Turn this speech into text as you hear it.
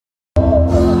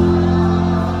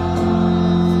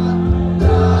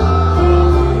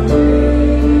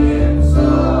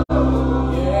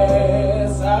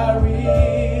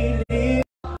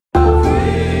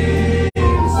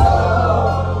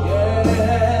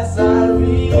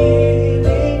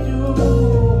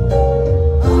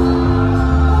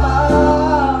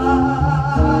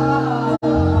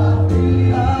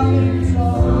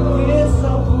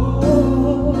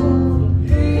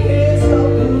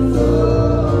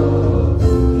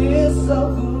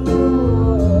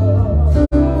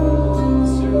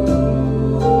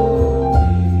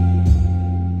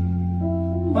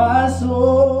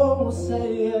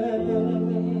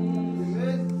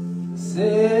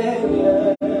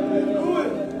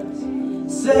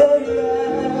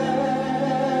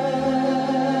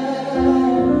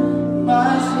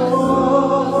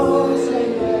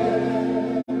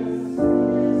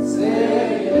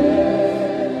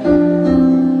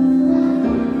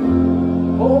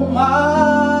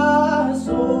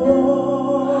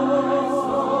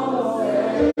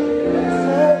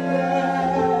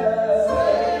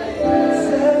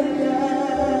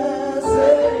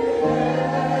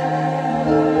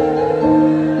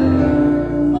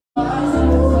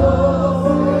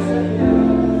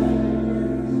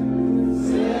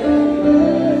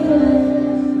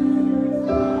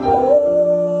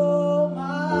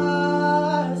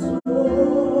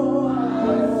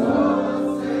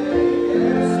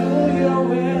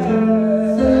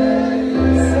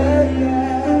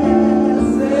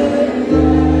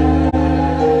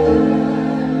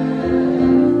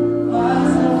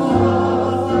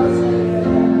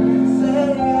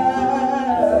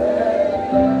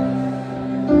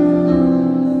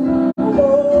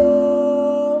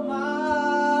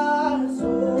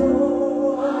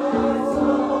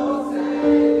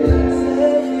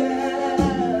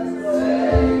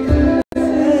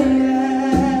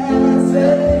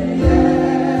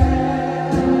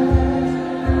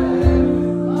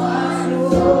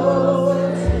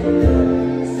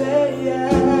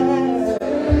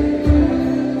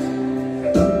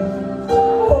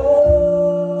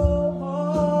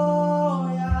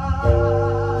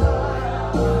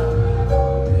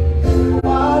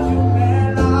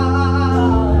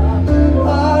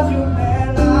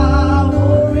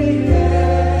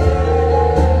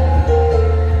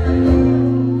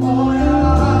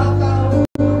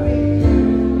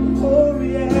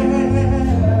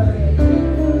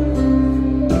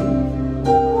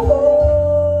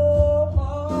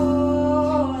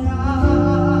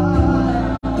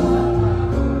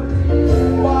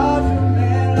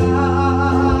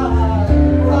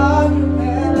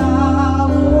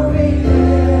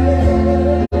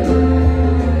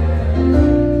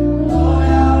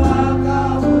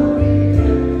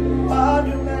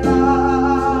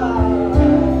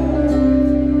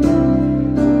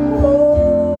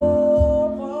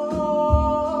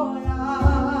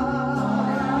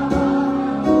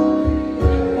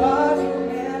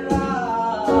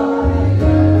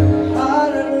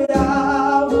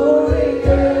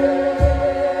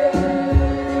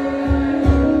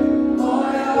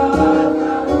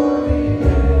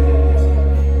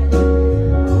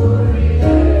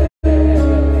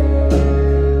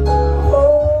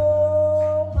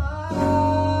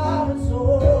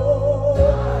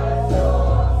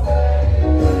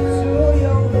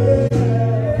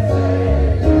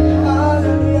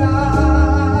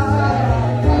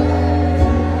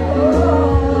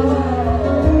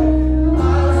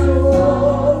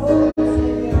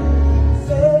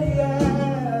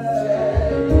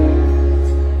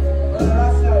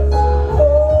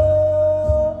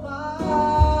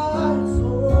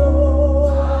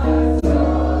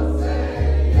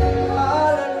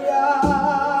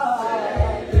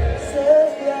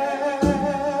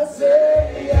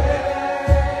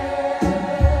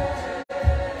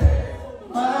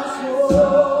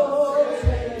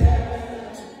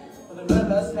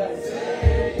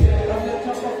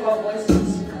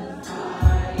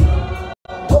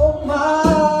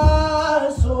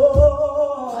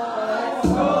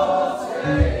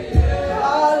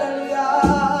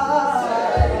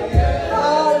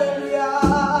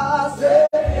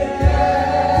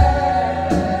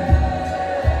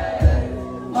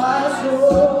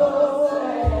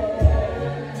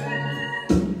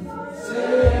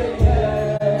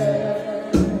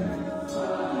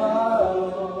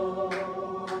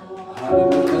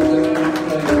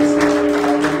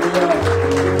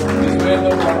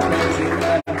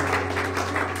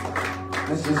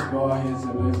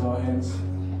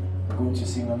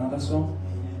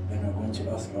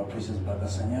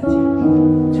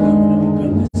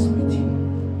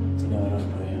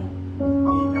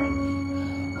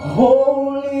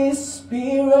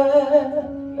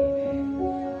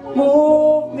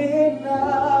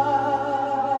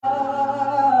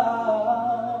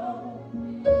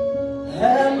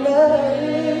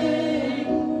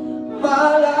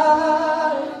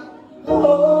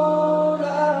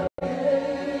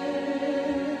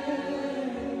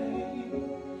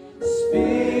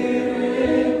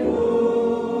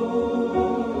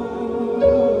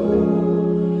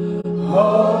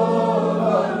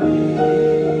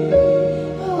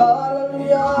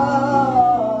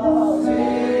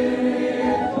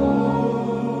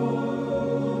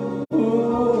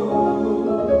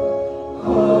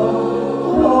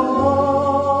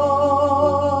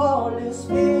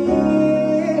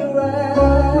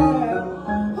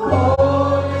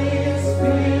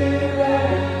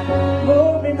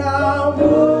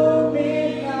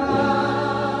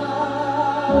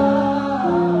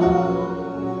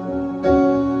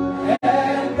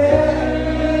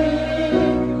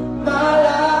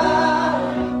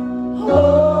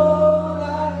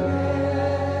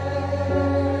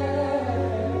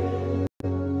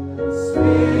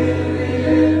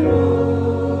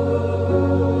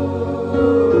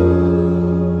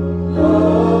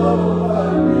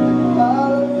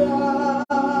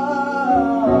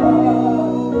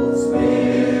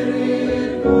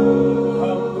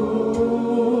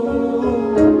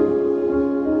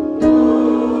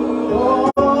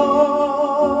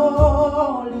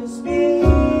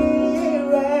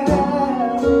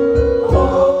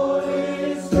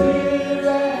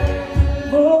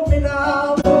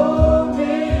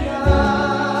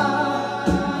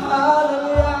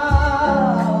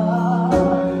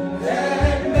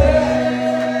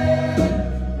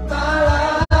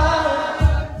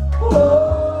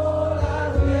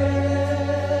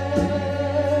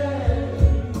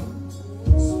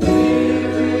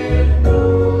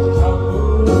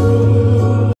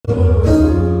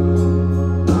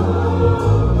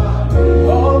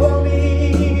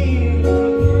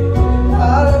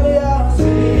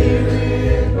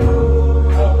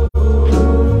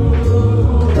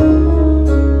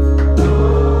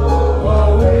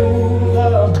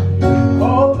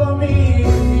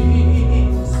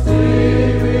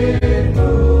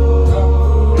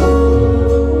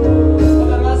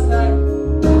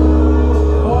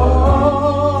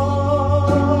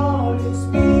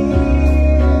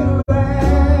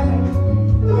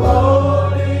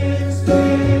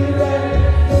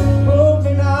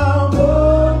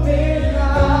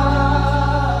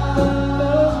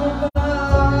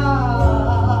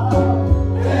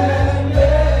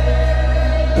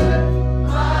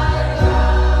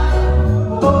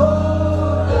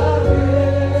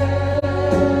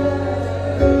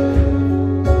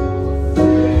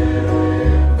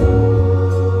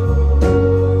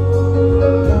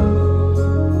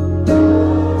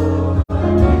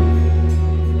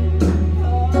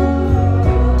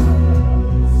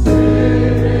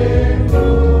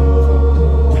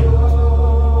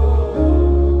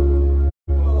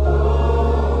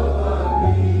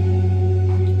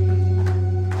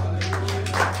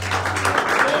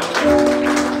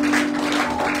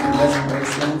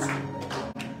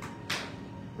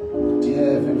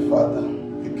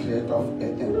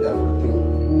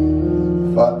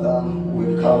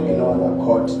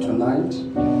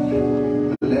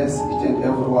tonight. Bless each and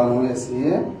everyone who is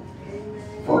here.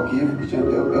 Forgive each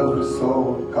and every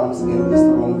soul who comes in this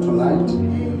room tonight.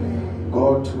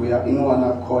 God, we are in one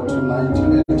accord tonight.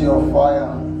 Let your fire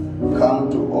come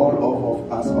to all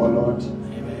of us, O Lord.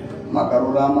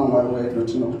 Makarurama Mwari wedu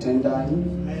tinokutendai.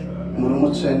 Muri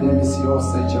mutsvene misi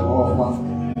yose Jehovha.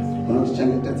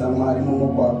 Munotichengetedza Mwari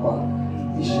mumugwagwa.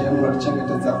 Ishe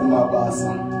munotichengetedza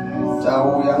kumabasa.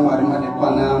 Tauya Mwari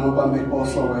madekwana ano pamberi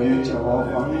poso wenyu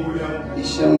Jehovha.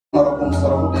 Ishe Mwari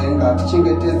kumusoro kudenga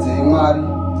tichengetedzei Mwari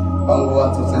panguva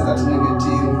dzose dzatinenge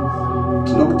tiri.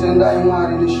 Tinokutendai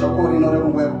Mwari neshoko rino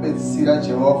renguva yekupedzisira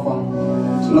Jehovha.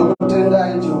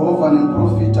 Tinokutendai Jehovha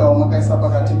nemuprofita wamakaisa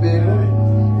pakati pedu.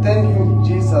 Thank you,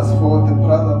 Jesus, for the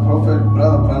prophet,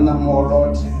 Brother Branham, oh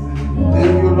Lord.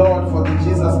 Thank you, Lord, for the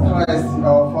Jesus Christ,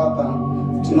 our Father.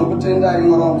 Tinokutendai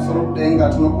Mwari wamusoro kudenga,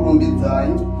 tinokurumbidzai.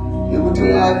 Nekuti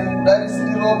Mwari dai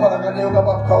risiri ropa rakadeuka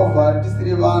paCalvary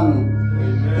tisiri vanhu.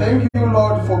 Thank you,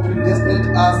 Lord, for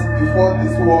predestining us before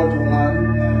this world, Mwari.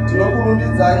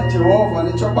 Tinokurumbidzai Jehovha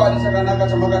nechokwadi chakanaka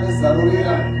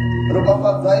chamakatizarurira.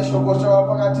 Ropafadzai shoko chava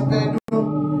pakati pedu.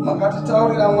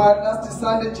 Makatitaurira Mwari last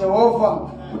Sunday, Jehovah,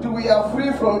 kuti we are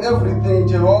free from everything,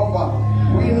 Jehovah.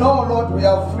 We know, Lord, we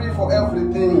are free for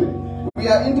everything. We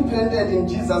are independent in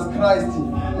Jesus Christ.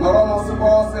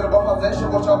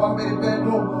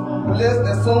 Bless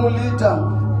the song leader.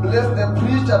 Bless the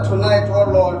preacher tonight, oh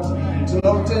Lord.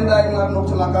 Tinokutendai Mwari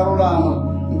nokuti makarurama.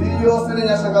 Mbiri yose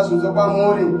nenyasha zvinzo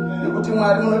kwamuri. Nekuti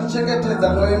Mwari munotichengetedza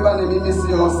kunoimba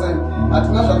nemimisi yose.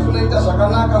 Hatina zvatunoita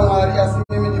zvakanaka Mwari, asi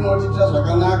mimi ndinotiita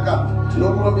zvakanaka.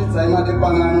 Tinokurumbidzai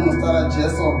madekwana ano muzita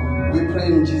raJesu. We pray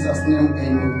in Jesus' name,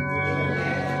 amen.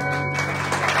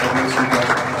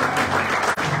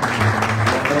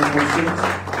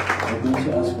 I'm going to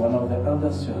ask one of the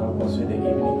elders to help us with the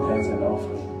evening thanks and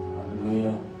offering.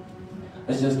 Hallelujah.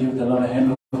 Let's just give the Lord a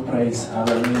hand of praise.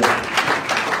 Hallelujah.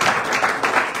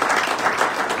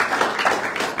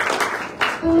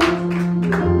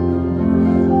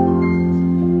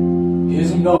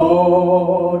 Is not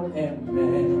a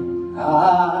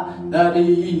man that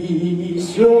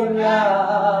is your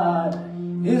life.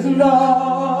 Is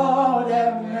not a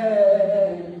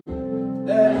man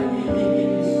that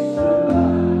is your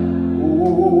life.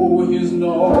 Oh, he's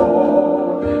not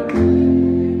a man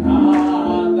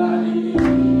that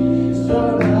is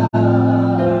your life.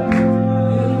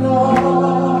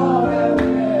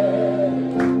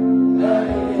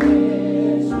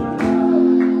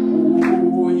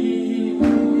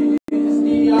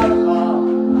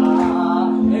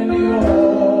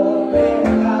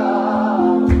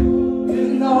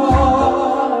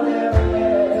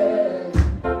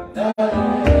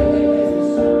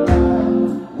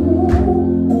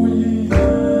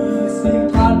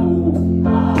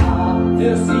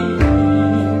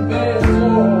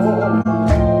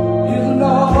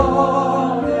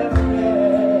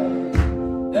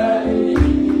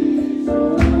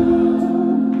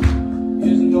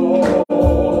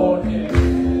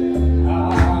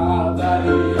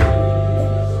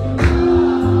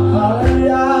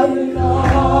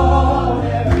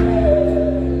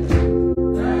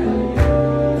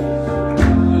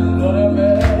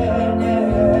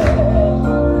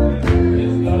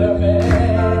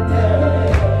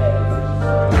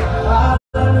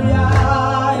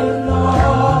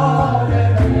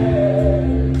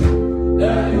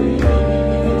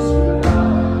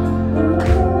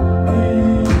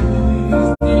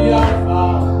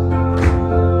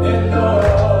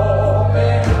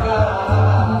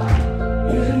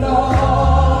 No.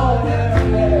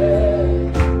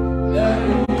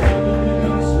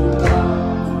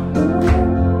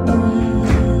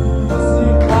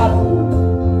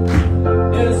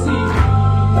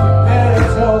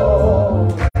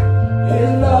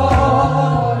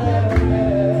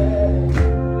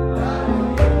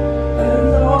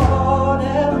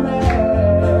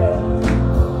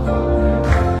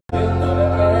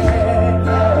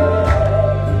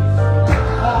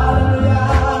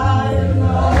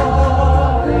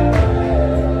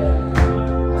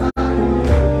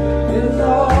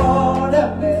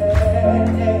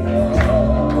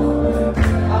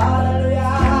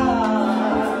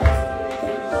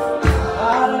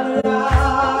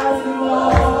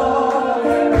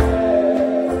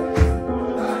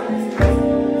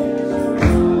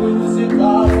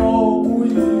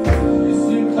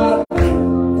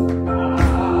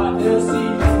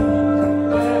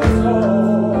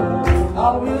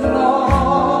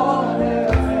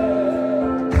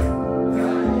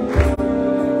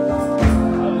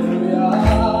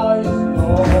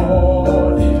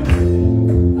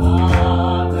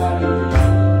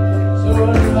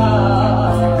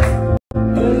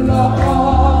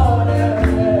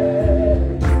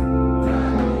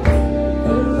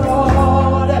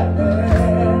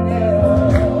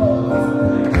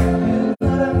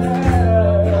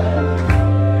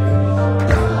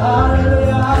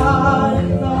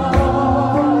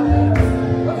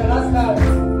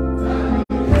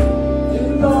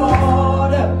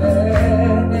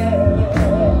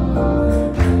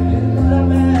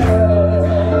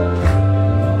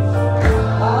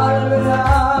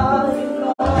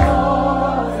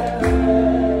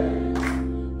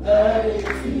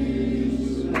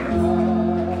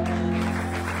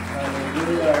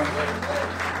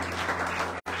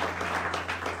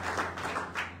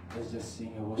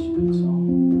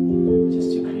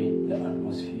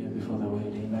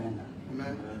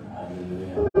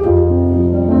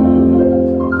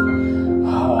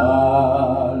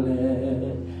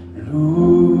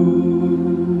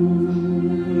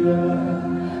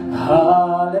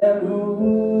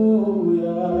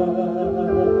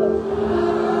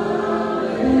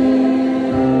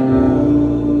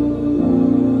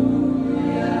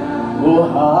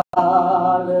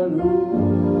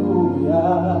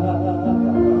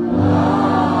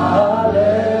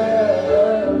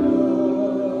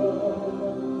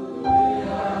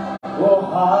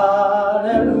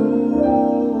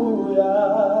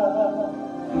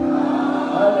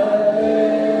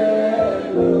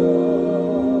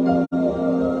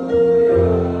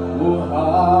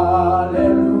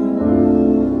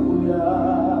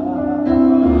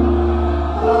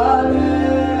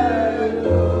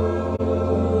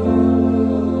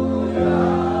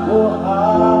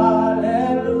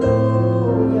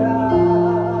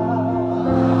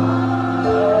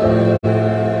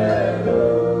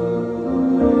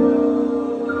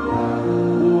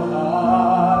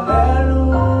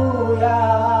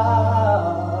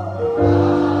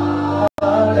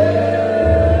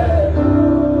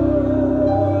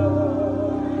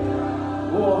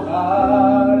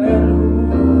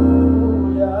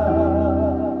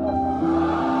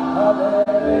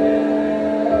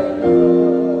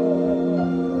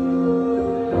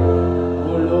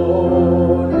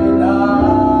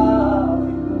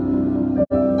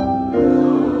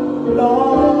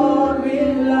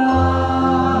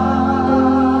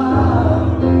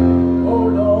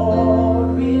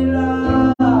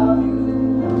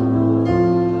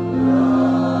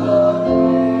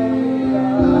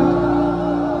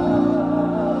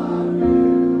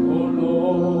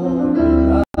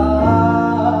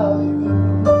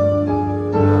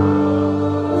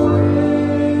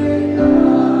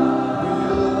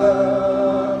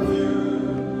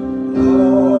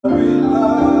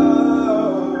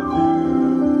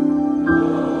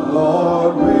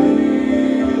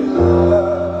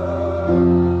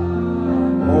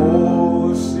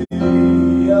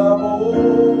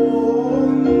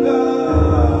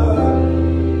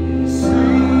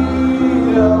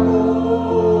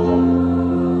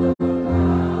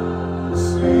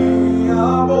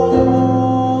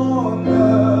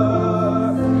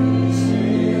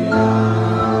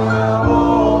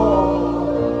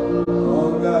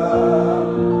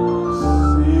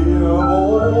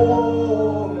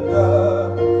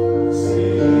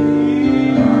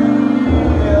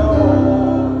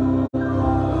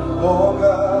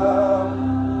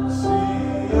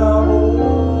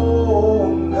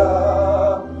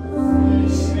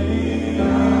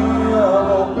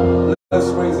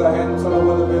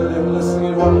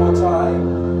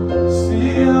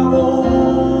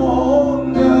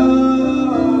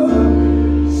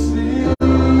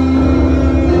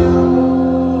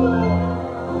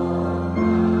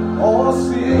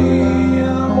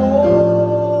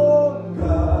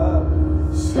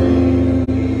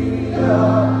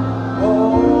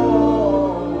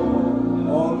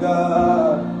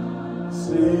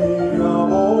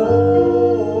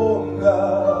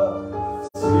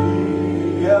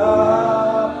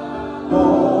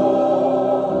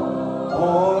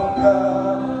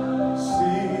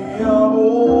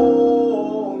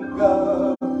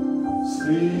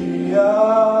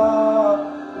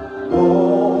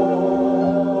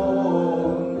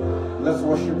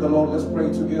 let's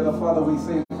pray together. Father, we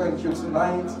say thank you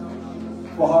tonight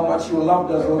for how much you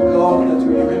loved us, oh God, that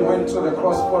you even went to the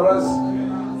cross for us.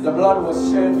 The blood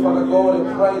was shed, Father God,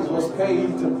 the price was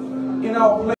paid in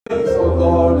our place, oh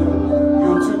God.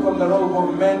 You took on the robe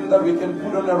of men that we can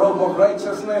put on the robe of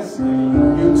righteousness.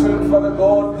 You took, Father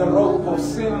God, the robe of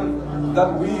sin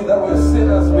that we that were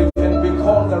sinners, we can be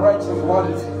called the righteous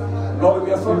ones. Lord,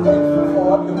 we are so grateful for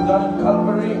what you've done in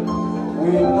Calvary.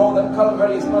 We know that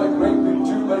Calvary is not a great big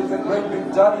Jew, but it's a great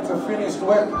big done. It's a finished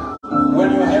work.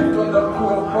 When you hanged on that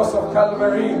cruel cross of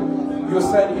Calvary, you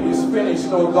said it is finished,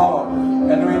 oh God.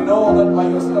 And we know that by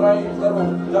your stripes that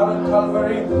we've done in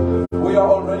Calvary, we are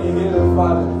already healed,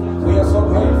 Father. We are so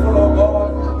grateful, oh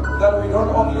God, that we don't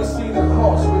only see the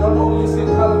cross, we don't only see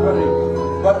Calvary,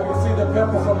 but we see the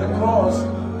purpose of the cross.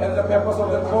 And the purpose of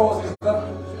the cross is that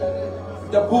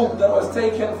the book that was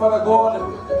taken, Father God,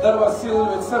 that was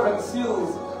sealed with 7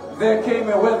 seals, there came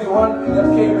a worthy one that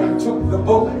came and took the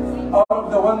book out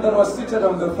of the one that was seated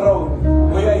on the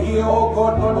throne. We are here, oh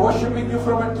God, not worshiping you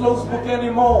from a closed book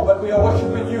anymore, but we are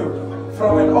worshiping you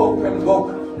from an open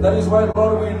book. That is why,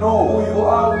 Lord, we know who you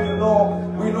are, we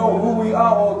know who we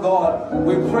are, oh God.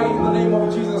 We pray in the name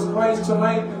of Jesus Christ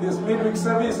tonight in this midweek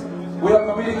service. We are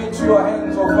committing it to your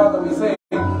hands, oh Father. We say,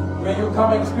 may you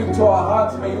come and speak to our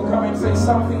hearts. May you come and say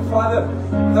something, Father,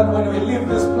 that when we leave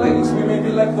this place, we may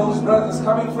be like those brothers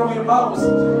coming from Emmaus,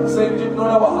 saying, did not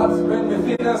our hearts burn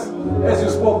within us as you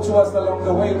spoke to us along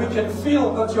the way? We can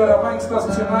feel that you are amongst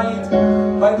us tonight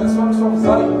by the songs of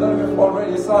Zion that we've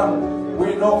already sung.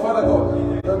 We know, Father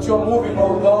God, that you're moving,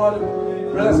 oh God.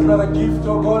 Bless Brother Gift,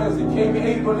 oh God, as he came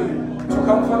ably to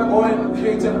come, Father God, and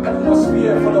create an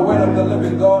atmosphere for the word of the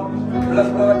living God. Bless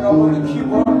Brother God on the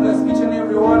keyboard. Bless each and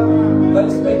every one that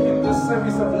is making this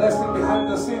service a blessing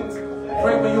behind the scenes.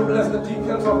 Pray may you bless the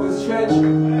deacons of this church.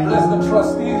 Bless the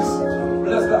trustees.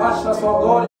 Bless the ushers, oh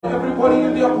God. Everybody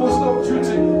in their post of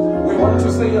duty. We want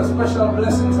to say your special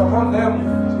blessings upon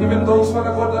them. Even those,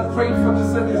 Father God, that prayed for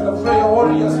the service, the prayer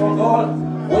warriors, oh God,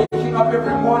 waking up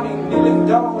every morning, kneeling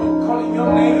down and calling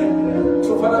your name.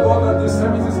 So, Father God, that these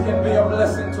services can be a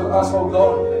blessing to us, oh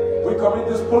God. We commit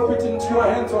this pulpit into your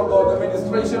hands, oh God, the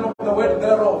ministration of the word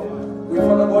thereof. We,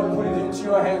 Father God, put it into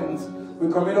your hands.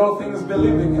 We commit all things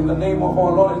believing in the name of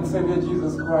our Lord and Savior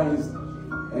Jesus Christ.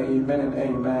 Amen and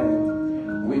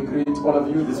amen. We greet all of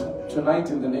you tonight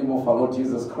in the name of our Lord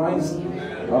Jesus Christ.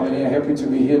 How many are happy to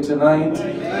be here tonight?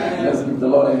 Let's give the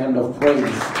Lord a hand of praise.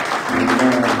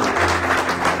 Amen.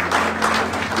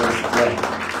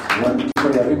 One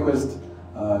prayer request.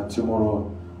 Tomorrow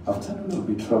afternoon we'll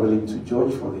be traveling to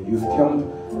George for the youth camp.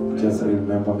 Just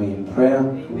remember me in prayer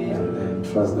and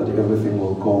trust that everything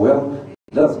will go well.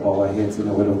 Let's bow our heads in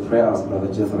a word of prayer. Ask Brother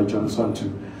Jethro Johnson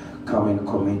to come and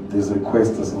commit these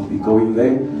requests as we'll be going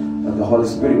there. That the Holy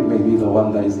Spirit may be the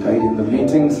one that is guiding the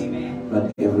meetings,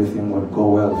 that everything will go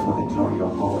well for the glory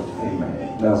of God.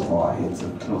 Amen. Let's bow our heads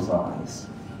and close our eyes.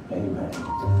 Amen.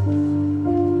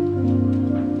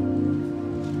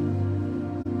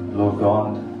 Lord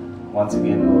God, once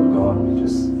again, Lord God, we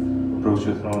just approach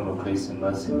your throne of grace and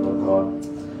mercy, Lord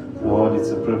God. Lord, it's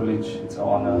a privilege, it's an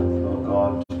honor, Lord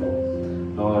God,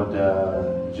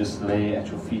 Lord, just lay at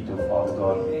your feet, oh Father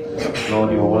God.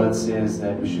 Lord, your word says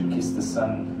that we should kiss the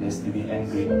Son, lest he be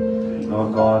angry.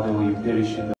 Lord God, we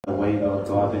perish in the way, Lord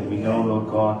God, and we know, Lord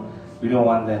God, we don't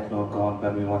want that, Lord God,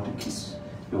 but we want to kiss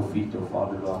your feet, oh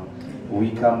Father God.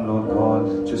 We come, Lord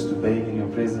God, just to bathe in your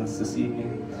presence this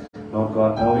evening. Lord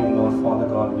God, knowing, Lord Father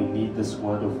God, we need this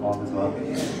word, oh Father God.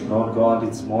 Lord God,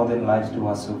 it's more than life to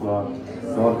us, oh God.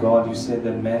 Lord God, you said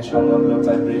that man shall not live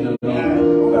by bread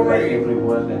alone, but by every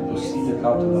word that proceedeth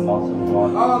out of the mouth of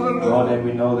God. Lord, and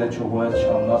we know that your word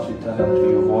shall not return unto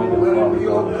you void, oh Father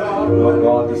God. Lord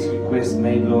God, this request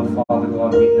made, Lord Father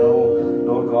God, we know,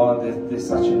 Lord God, that there's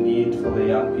such a need for the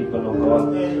young people, oh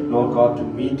God. Lord God, to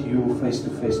meet you face to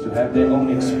face, to have their own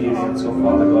experience, oh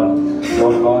Father God.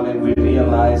 Lord God, and we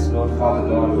realize, Lord Father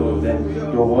God, Lord, that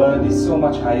your word is so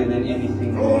much higher than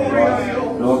anything, Lord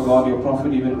God. Lord God, your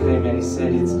prophet even came and he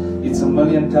said it's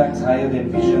 1,000,000 times higher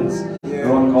than visions,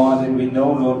 Lord God, and we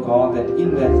know, Lord God, that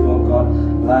in that, Lord God,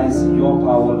 lies your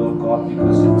power, Lord God,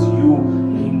 because it's you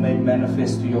being made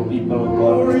manifest to your people,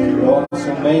 Lord God. Lord,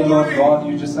 so may, Lord God,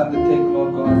 you just undertake,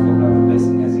 Lord God, for Brother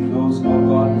Blessing as he goes, Lord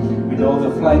God. We know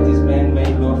the flight is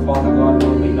man-made, Lord Father God,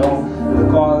 Lord. We know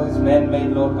the car is man-made,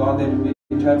 Lord God, that we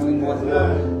traveling with,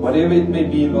 whatever it may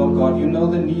be, Lord God. You know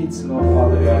the needs, Lord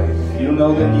Father God. You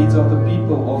know the needs of the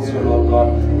people also, Lord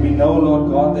God. We know,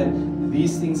 Lord God, that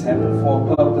these things happen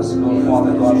for a purpose, Lord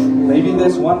Father God. Maybe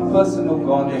there's one person, oh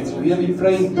God, that's really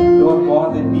praying, Lord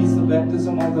God, that needs the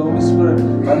baptism of the Holy Spirit.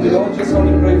 But we don't just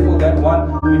only pray for that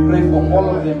one, we pray for all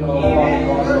of them, Lord Father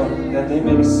God, Lord, that they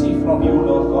may receive from you,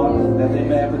 Lord God, that they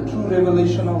may have a true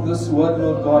revelation of this word,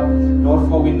 Lord God. Lord,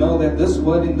 for we know that this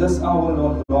word in this hour,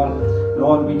 Lord God,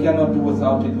 Lord, we cannot do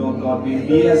without it, Lord God. We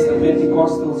be as the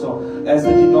Pentecostals or as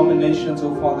the denominations,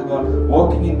 oh Father God,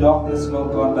 walking in darkness,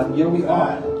 Lord God. But here we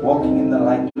are, walking in the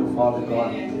light, oh Father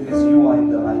God, as you are in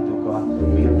the light, oh God.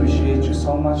 We appreciate you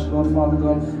so much, Lord Father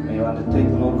God. May you undertake,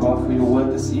 Lord God, for your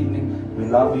word this evening. We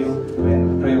love you. We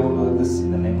pray all of this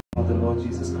in the name of the Lord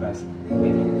Jesus Christ.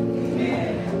 Amen.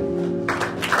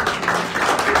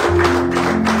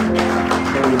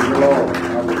 Praise the Lord.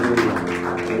 Hallelujah.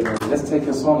 Amen. Let's take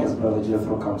a song as Brother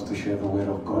Jethro comes to share the word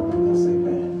of God with us.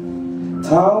 Amen.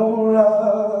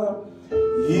 Taura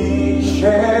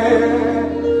Ishe,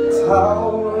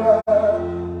 Taura,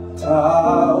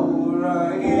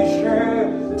 Taura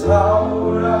Ishe,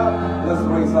 Taura. Let's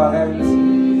raise our hands.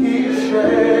 Ishe,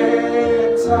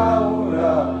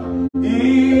 Taura,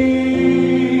 Ishe,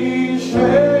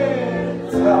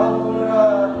 Taura.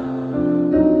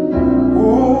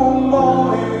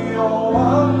 Umoyo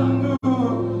wangu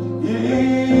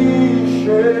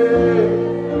Ishe,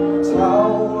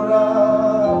 Taura.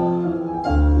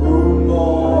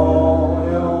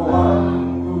 Umoyo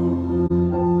wangu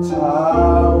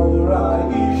Taura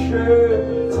Ishe,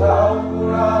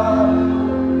 Taura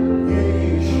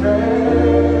Ishe.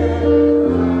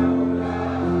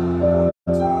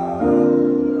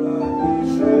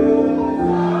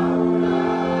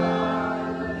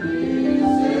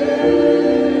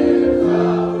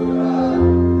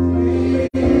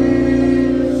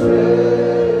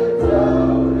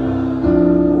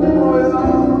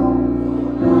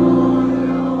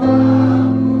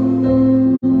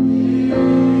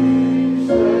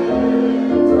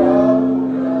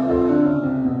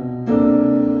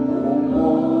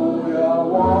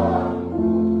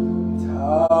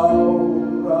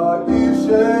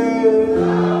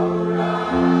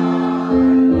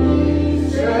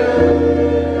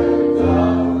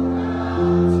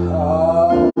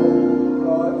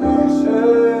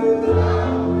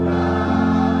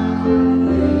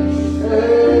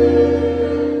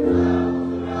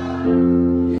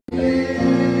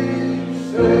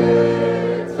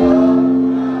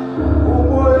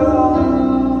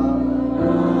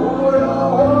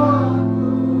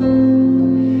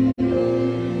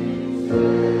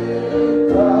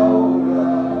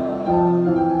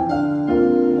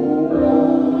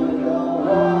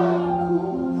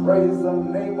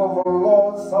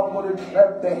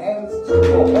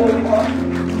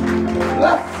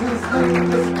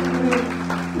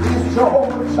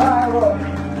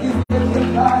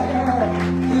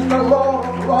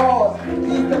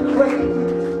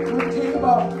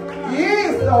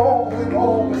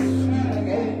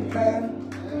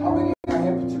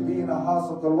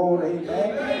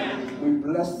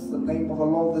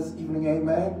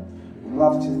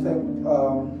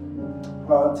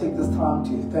 Take this time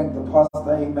to thank the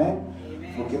pastor, amen,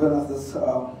 for giving us this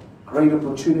great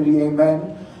opportunity,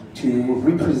 amen, to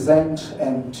represent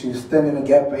and to stand in the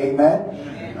gap, amen.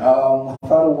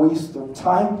 Without a waste of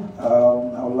time, I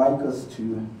would like us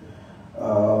to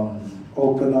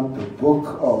open up the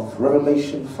book of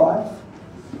Revelation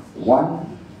 5:1.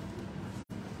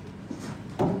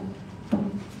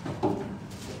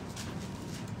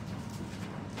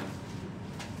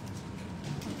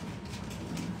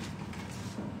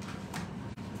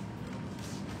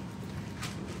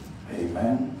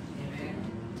 Amen.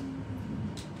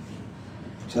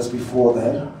 Just before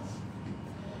that,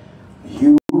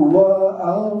 you are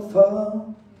Alpha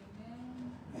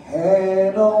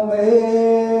and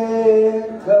Omega.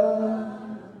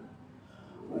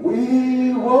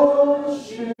 We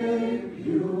worship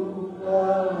you,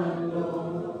 our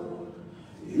Lord.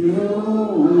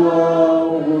 You are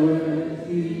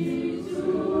worthy.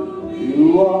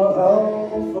 You are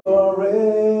Alpha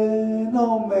and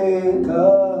Omega.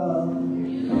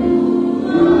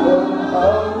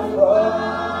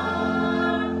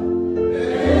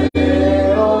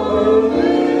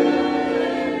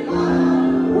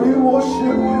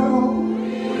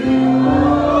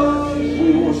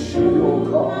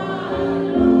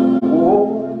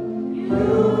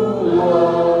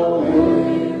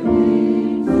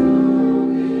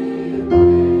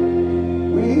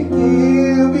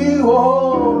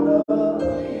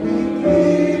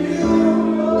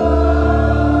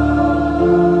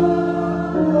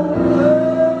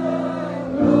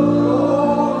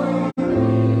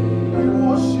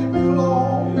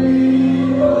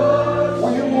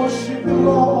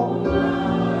 Lord.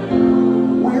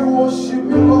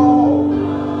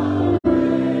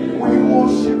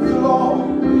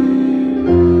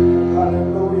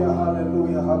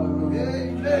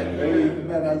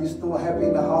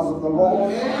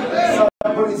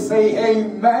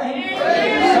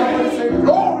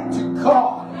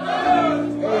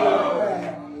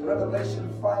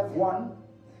 1.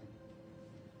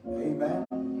 Amen.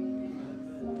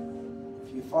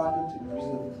 If you find it, you read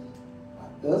it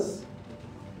like this.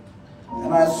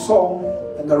 And I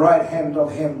saw in the right hand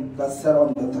of him that sat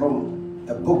on the throne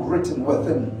a book written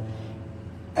within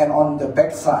and on the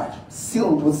backside,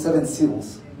 sealed with 7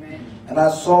 seals. And I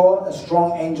saw a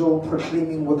strong angel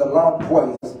proclaiming with a loud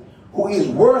voice, who is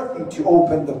worthy to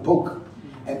open the book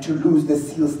and to loose the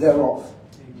seals thereof.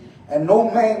 And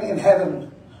no man in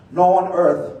heaven, nor on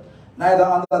earth, neither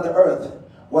under the earth,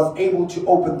 was able to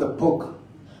open the book,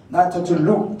 neither to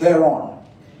look thereon.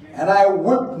 And I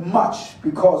wept much,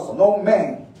 because no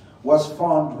man was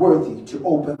found worthy to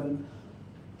open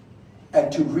and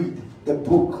to read the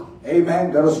book.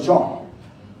 Amen. That was John.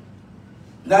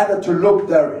 Neither to look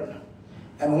therein.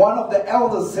 And one of the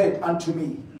elders said unto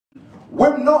me,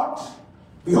 weep not.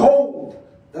 Behold,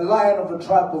 the Lion of the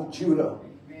tribe of Judah,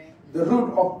 the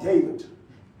root of David,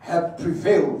 hath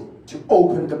prevailed to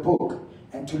open the book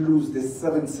and to loose the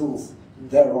 7 seals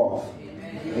thereof.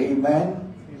 Amen.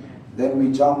 Amen. Then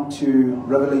we jump to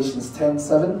Revelations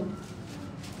 10:7.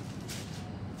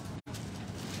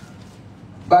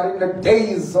 But in the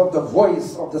days of the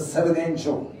voice of the 7th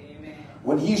angel,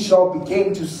 when he shall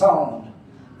begin to sound,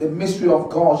 the mystery of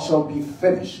God shall be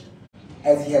finished,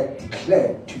 as he had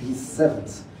declared to his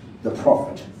servants, the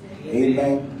prophet.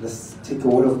 Amen. Let's take a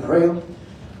word of prayer.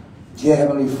 Dear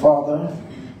Heavenly Father,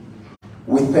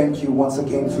 we thank you once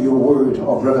again for your word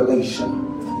of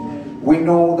revelation. We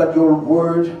know that your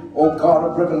word, O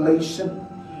God of revelation,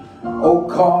 O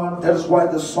God, that is why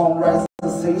the songwriter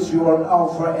says you are an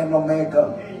Alpha and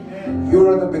Omega. You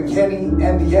are the beginning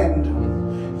and the end.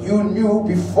 You knew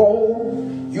before,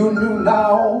 you knew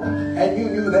now, and you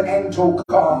knew the end, O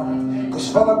God.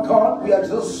 Because Father God, we are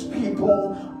just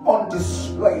people on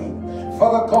display.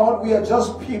 Father God, we are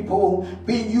just people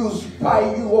being used by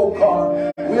you, O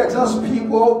God. We are just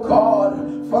people, O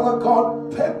God, Father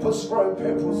God, purpose for a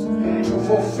purpose to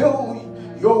fulfill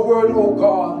your word, O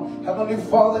God. Heavenly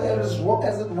Father, as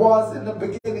it was in the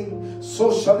beginning,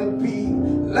 so shall it be.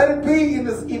 Let it be in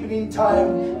this evening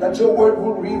time that your word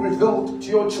will be revealed to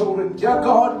your children. Dear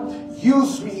God,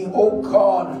 use me, O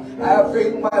God. I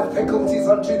avail my faculties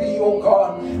unto thee, O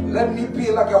God. Let me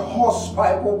be like a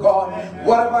horsepipe, O God.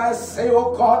 Whatever I say,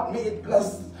 O God, may it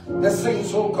bless the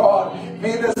saints, O God.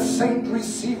 May the saint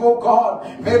receive, O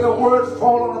God. May the word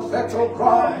fall on a fertile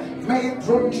ground. May it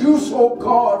produce, O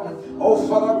God, O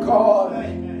Father God,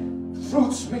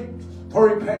 fruits meet for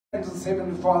repentance.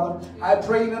 Heavenly Father, I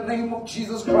pray in the name of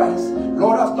Jesus Christ.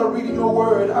 Lord, after reading your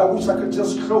word, I wish I could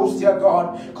just close, dear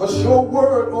God, because your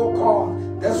word, oh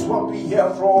God, that's what we hear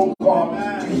from, oh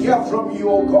God, to hear from you,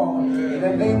 oh God. In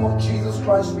the name of Jesus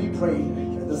Christ we pray.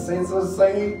 And the saints are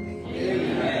saying,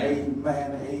 amen.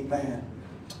 Amen. Amen.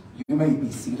 You may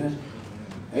be seated.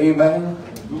 Amen.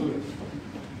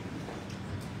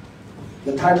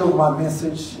 The title of my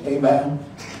message, amen,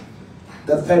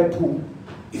 the third pull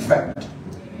effect.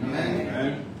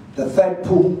 Amen. The third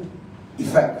pull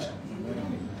effect.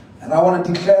 And I want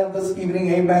to declare this evening,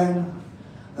 amen,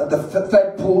 that the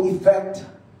third pull effect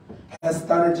has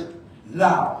started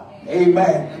now.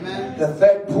 Amen. Amen. The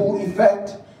third pull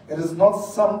effect, it is not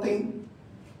something,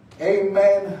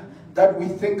 amen, that we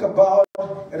think about.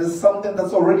 It is something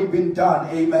that's already been done.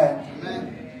 Amen.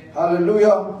 Amen.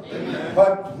 Hallelujah. Amen.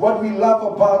 But what we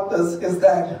love about this is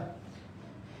that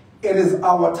it is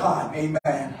our time. Amen.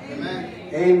 Amen.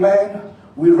 Amen.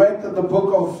 We read in the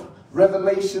book of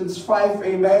Revelations 5,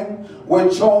 amen, where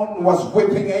John was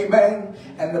whipping, amen.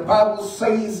 And the Bible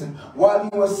says, while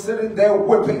he was sitting there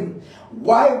whipping,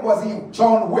 why was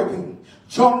John whipping?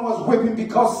 John was whipping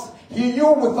because he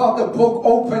knew without the book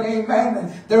open,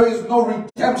 amen, there is no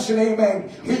redemption, amen.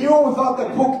 He knew without the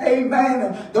book,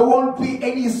 amen, there won't be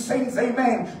any saints,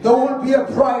 amen. There won't be a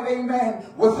bride, amen.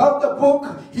 Without the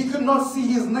book, he could not see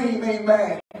his name,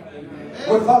 amen.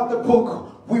 Without the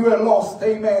book, we were lost,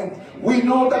 amen. We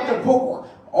know that the book,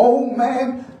 oh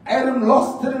man, Adam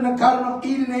lost it in the Garden of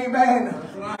Eden, amen.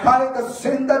 By the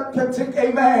sin that took,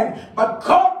 amen. But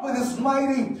God with his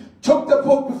mighty took the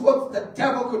book before the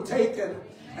devil could take it.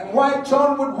 And why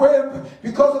John would whip?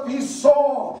 Because of he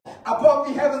saw above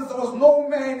the heavens there was no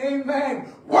man,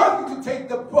 amen, worthy to take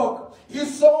the book. He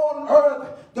saw on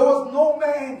earth there was no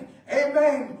man,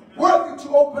 amen, worthy to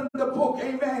open the book,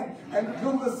 amen, and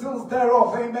fill the seals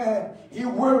thereof, amen. He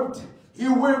whipped, he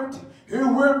whipped, he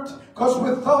whipped, because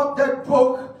without that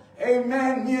book,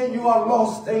 amen, me and you are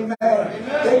lost, amen. Amen.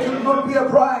 There could not be a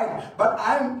bride. But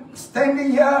I'm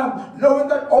standing here knowing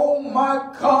that, oh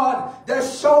my God, there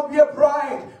shall be a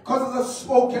bride, because it's a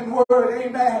spoken word,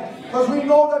 amen. Because we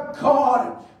know that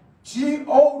God,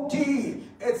 G-O-D,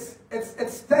 it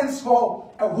stands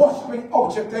for a worshiping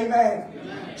object, amen.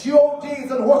 God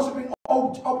is a worshiping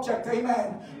object,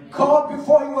 amen. God,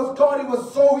 before he was God, he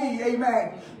was Zoe,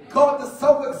 amen. God, the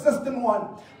self-existent one.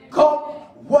 God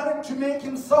wanted to make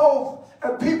himself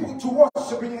a people to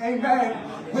worship him, amen.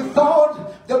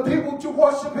 Without the people to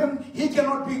worship him, he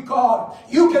cannot be God.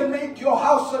 You can make your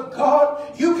house a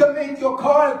God. You can make your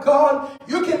car a God.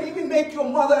 You can even make your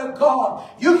mother a God.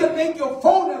 You can make your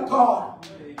phone a God.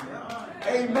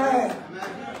 Amen.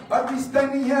 But we're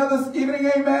standing here this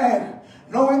evening, amen,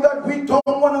 knowing that we don't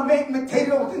want to make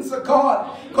material things a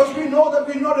God, because we know that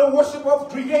we're not a worship of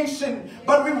creation,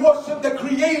 but we worship the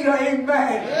Creator,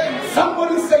 amen.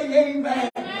 Somebody say amen.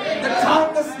 The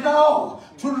time is now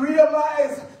to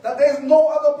realize that there's no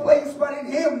other place but in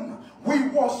him we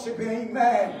worship him,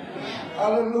 amen.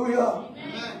 Hallelujah.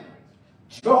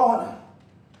 John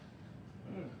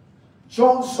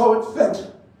saw it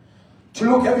fit to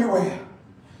look everywhere.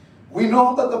 We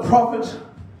know that the prophet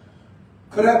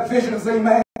could have visions,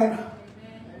 amen.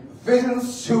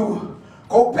 Visions to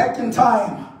go back in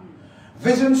time.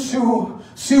 Visions to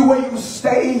see where you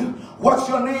stay. What's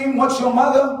your name? What's your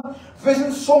mother?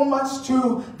 Visions so much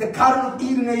to the Garden of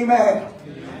Eden, amen.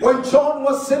 When John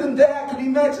was sitting there, I could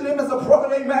imagine him as a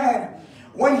prophet, amen.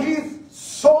 When he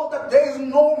saw that there is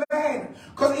no man,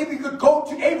 because if he could go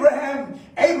to Abraham,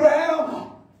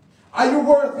 Abraham, are you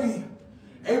worthy?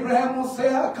 Abraham will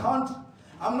say, I can't.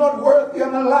 I'm not worthy.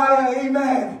 I'm a liar.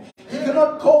 Amen. He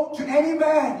cannot go to any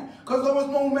man because there was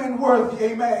no man worthy.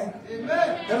 Amen.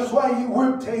 Amen. That is why he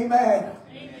whipped. Amen.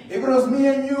 If it was me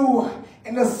and you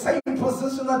in the same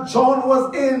position that John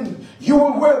was in, you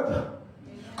will whip.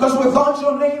 Because without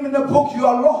your name in the book, you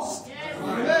are lost.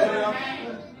 Amen.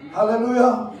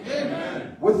 Hallelujah.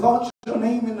 Amen. Without your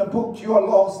name in the book, you are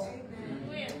lost.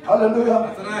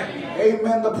 Hallelujah.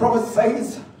 Amen. The prophet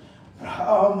says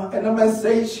in the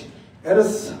message, it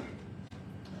is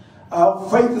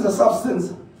faith is a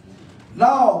substance.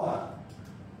 Now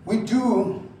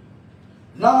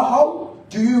how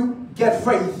do you get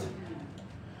faith?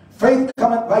 Faith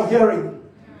cometh by hearing.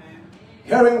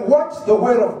 Hearing what? The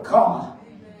word of God.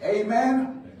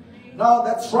 Amen. Now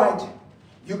that's right.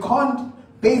 You can't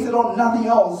base it on nothing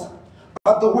else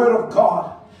but the word of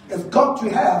God. It's got to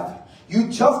have. You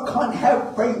just can't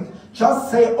have faith.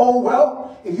 Just say, oh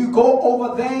well, if you go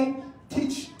over there,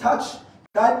 touch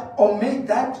that or make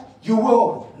that, you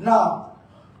will. Now,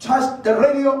 touch the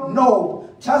radio, no.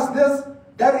 Touch this,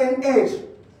 that ain't it.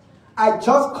 I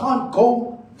just can't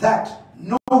go that.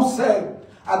 No, sir.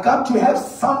 I got to have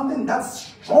something that's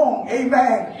strong. Amen.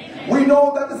 Amen. We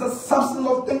know that it's a substance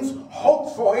of things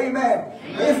hoped for. Amen.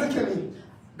 Basically,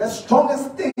 the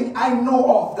strongest thing I know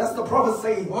of, that's the prophet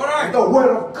saying, right, the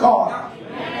word of God.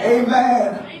 Amen.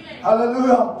 Amen.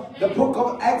 Hallelujah. The book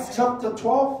of Acts chapter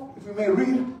 12, if you may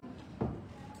read.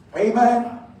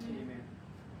 Amen.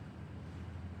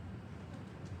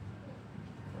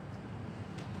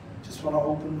 Just want to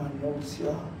open my notes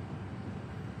here.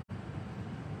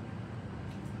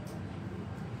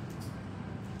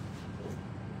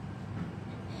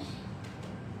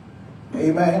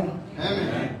 Amen.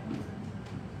 Amen.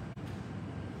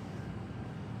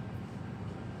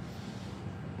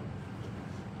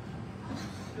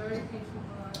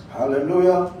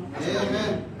 Hallelujah.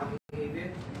 Amen.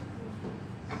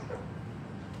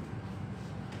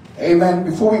 Amen.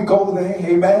 Before we go there,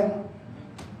 amen.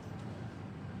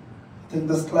 I think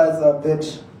the slides are a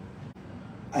bit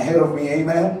ahead of me,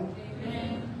 amen.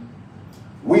 Amen.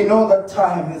 We know that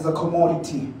time is a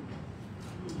commodity.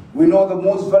 We know the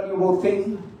most valuable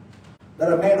thing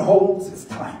that a man holds is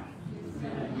time.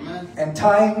 Amen. And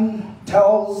time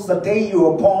tells the day you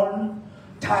are born.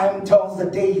 Time tells the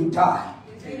day you die.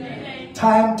 Amen.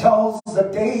 Time tells the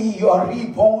day you are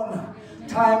reborn.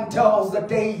 Time tells the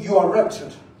day you are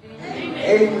raptured.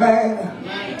 Amen. Amen.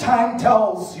 Amen. Time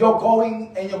tells you're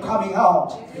going and you're coming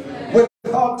out. Amen.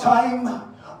 Without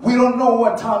time, we don't know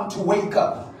what time to wake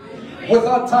up.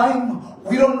 Without time,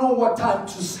 we don't know what time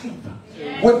to sleep.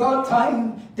 Without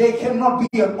time, there cannot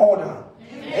be an order.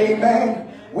 Amen.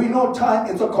 We know time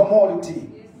is a commodity.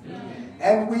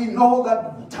 And we know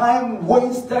that time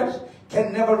wasted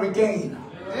can never regain.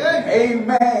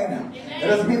 Amen. It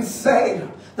has been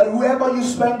said that whoever you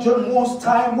spend your most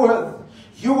time with,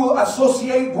 you will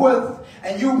associate with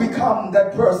and you become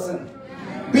that person.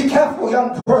 Be careful,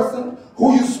 young person,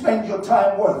 who you spend your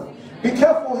time with. Be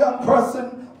careful, young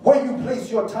person, where you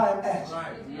place your time at.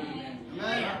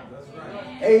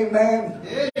 Amen.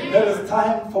 There is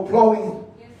time for plowing.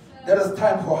 There is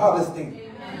time for harvesting.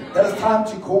 There is time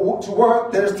to go to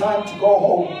work. There is time to go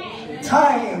home.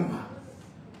 Time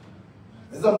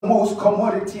is the most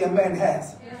commodity a man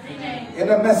has. In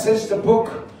the Message, the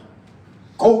book,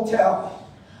 go tell.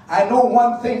 I know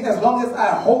one thing, as long as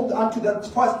I hold on to the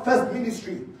first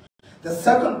ministry, the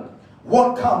second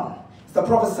won't come. The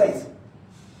prophet says,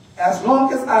 as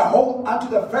long as I hold on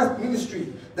to the first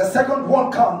ministry, the second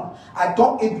won't come.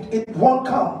 It won't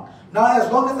come. Now, as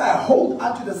long as I hold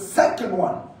on to the second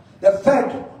one, the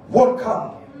third won't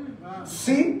come.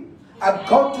 See, I've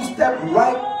got to step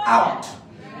right out.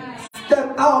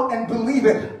 Step out and believe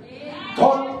it.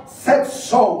 God said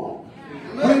so.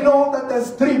 We know that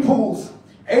there's 3 pools.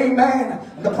 Amen.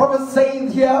 The prophet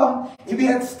saying here, if he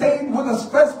had stayed with his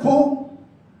first pool,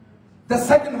 the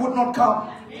second would not come.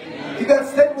 If he had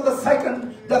stayed with the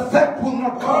second, the third will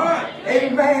not come.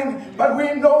 Amen. But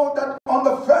we know that on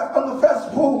the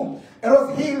first pool, it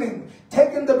was healing,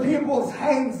 taking the people's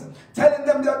hands, telling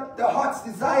them their heart's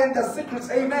desire and their secrets.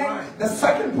 Amen. The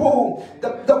second pool,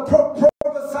 the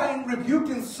prophesying,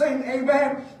 rebuking sin.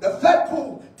 Amen. The third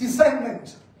pool,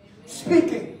 discernment,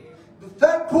 speaking. The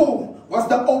third pool was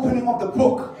the opening of the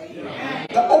book.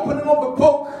 The opening of the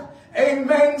book,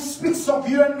 amen, speaks of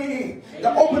you and me.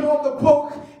 The opening of the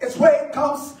book is where it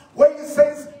comes, where it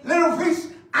says, little fish,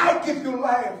 I give you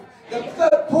life. The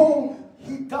third pool,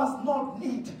 he does not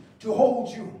need to hold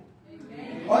you.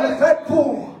 On the third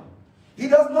pool, he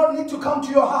does not need to come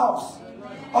to your house.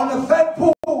 On the third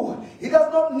pool, he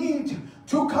does not need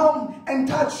to come and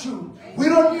touch you. We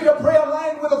don't need a prayer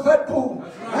line with a third pool.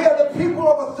 We are the people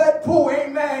of a third pool.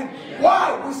 Amen.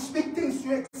 Why? We speak things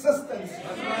to existence.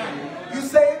 You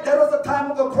say there was a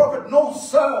time of the prophet. No,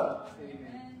 sir.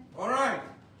 All right.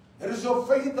 It is your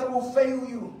faith that will fail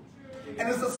you. And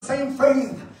it's the same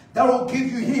faith that will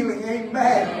give you healing.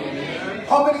 Amen.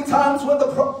 How many times when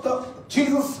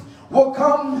Jesus will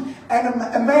come and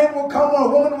a man will come or a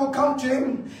woman will come to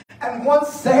him, and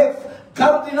once they have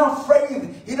gathered enough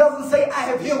faith, he doesn't say, I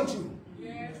have healed you.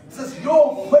 He says,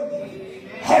 your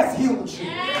faith has healed you.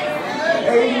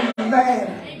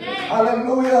 Amen.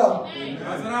 Hallelujah.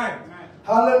 That's right.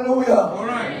 Hallelujah. All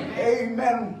right.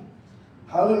 Amen.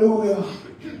 Hallelujah.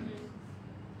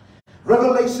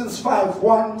 Revelations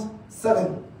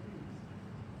 5:1-7.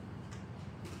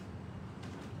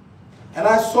 And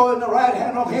I saw in the right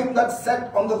hand of him that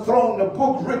sat on the throne a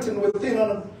book written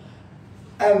within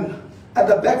and at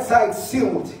the backside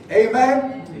sealed.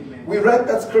 Amen. Amen. We read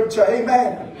that scripture.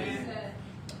 Amen. Amen.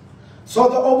 So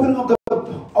the opening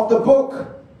of the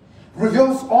book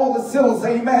reveals all the seals.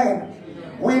 Amen.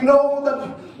 Amen. We know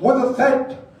that with the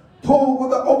third pool,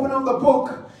 with the opening of the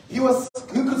book, he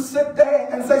could sit there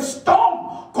and say,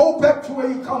 storm, go back to where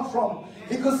you come from.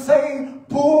 He could say,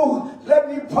 pool, let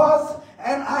me pass,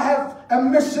 and I have a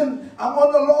mission. I'm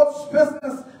on the Lord's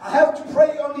business. I have to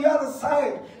pray on the other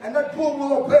side, and that pool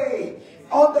will obey.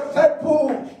 On the third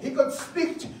pool, he could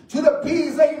speak to the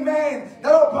bees, amen,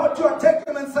 that are about to attack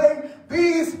him and say,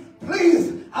 bees,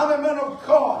 please, I'm a man of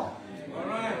God. All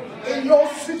right. In your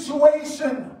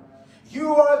situation,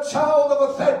 you are a child of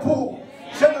a third pool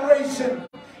generation.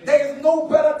 There is no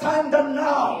better time than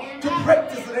now to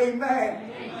practice it.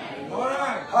 Amen. All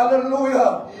right.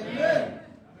 Hallelujah. Amen.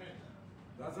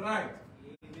 That's right.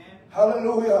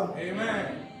 Hallelujah.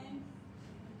 Amen.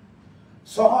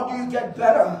 So how do you get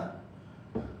better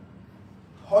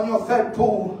on your third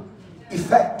pool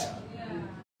effect?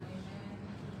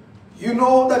 You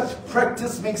know that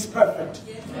practice makes perfect.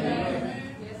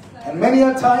 And many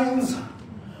a times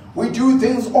we do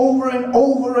things over and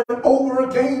over and over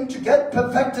again to get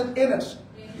perfected in it.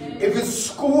 If it's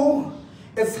school,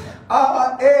 it's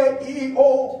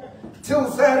A-E-O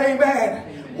till Z,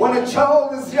 amen. When a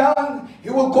child is young, he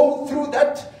will go through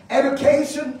that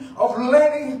education of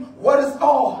learning what is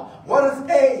R, what is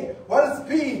A, what is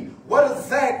B, what is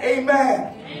Z,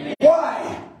 amen.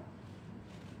 Why?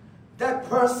 That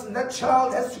person, that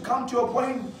child has to come to a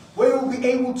point where he will be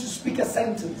able to speak a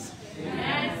sentence.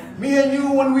 Yes. Me and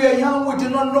you, when we are young, we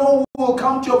did not know we will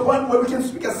come to a point where we can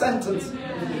speak a sentence.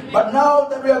 But now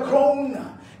that we are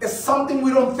grown, it's something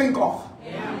we don't think of.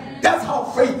 That's how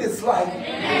faith is like.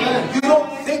 Amen. You don't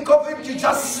think of it, you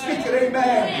just speak it,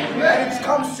 amen. And it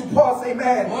comes to pass,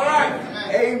 amen. All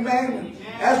right. Amen.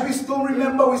 As we still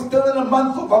remember, we're still in the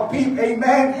month of Abib,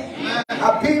 amen.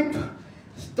 Abib,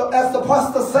 as the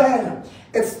pastor said,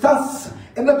 it starts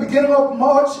in the beginning of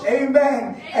March,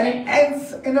 amen. And it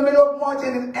ends in the middle of March,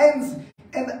 and it ends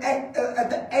at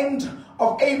the end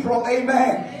of April,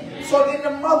 amen. So in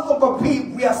the month of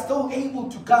Abib, we are still able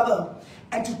to gather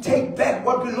and to take back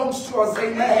what belongs to us,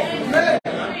 amen.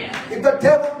 If the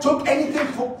devil took anything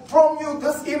from you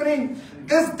this evening,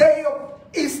 this day of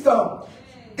Easter,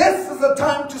 this is the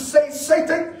time to say,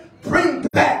 Satan, bring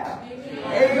back.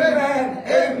 Amen.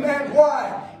 Amen.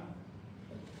 Why?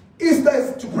 Easter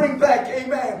is to bring back,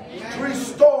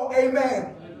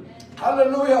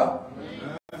 Hallelujah.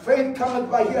 Faith cometh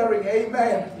by hearing.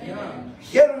 Amen.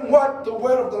 Hearing what? The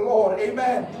word of the Lord.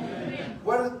 Amen.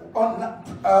 The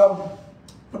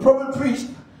prophet preached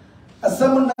a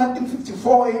sermon in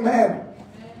 1954. Amen.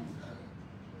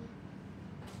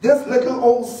 This little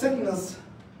old sickness,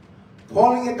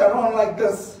 pulling it around like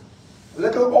this,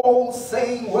 little old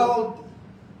saying, well,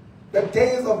 the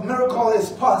days of miracle is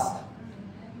past.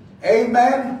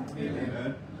 Amen.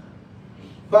 Amen.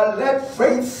 But let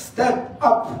faith step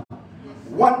up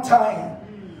one time,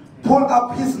 pull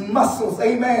up his muscles,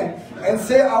 amen, and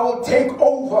say, I will take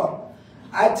over.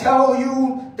 I tell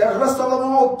you, the rest of them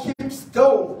all keep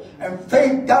still, and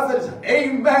faith does it.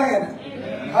 Amen.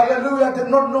 Amen. Hallelujah. I did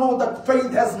not know that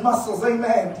faith has muscles.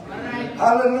 Amen. Amen.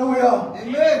 Hallelujah.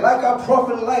 Amen. Like a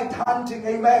prophet liked hunting.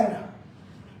 Amen.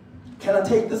 Can I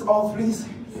take this off, please?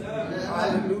 Amen.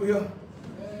 Hallelujah.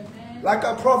 Amen. Like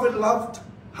a prophet loved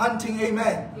hunting.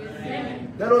 Amen.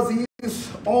 Amen. That was his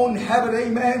own habit.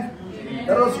 Amen. Amen.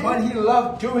 That was what he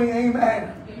loved doing.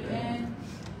 Amen. Amen.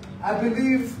 I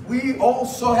believe we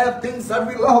also have things that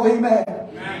we love. Amen.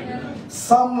 Amen.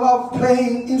 Some love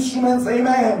playing instruments.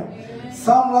 Amen. Amen.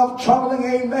 Some love traveling.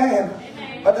 Amen.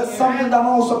 Amen. But there's something that I'm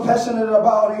also passionate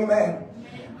about. Amen.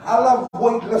 I love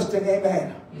weightlifting.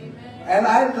 Amen. And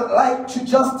I'd like to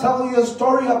just tell you a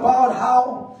story about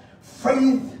how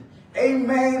faith,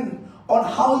 amen, on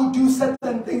how you do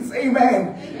certain things,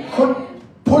 amen, could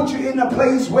put you in a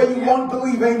place where you won't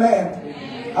believe, amen.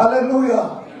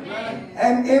 Hallelujah.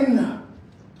 And in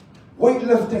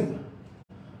weightlifting,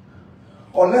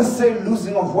 or let's say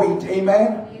losing of weight,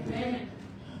 amen,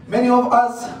 many of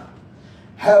us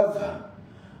have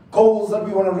goals that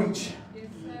we want to reach.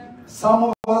 Some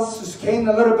of us just gain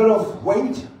a little bit of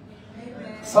weight.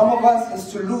 Some of us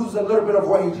is to lose a little bit of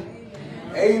weight.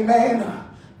 Amen.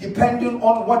 Depending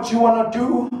on what you want to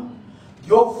do,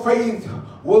 your faith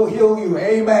will heal you.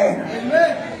 Amen.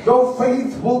 Amen. Your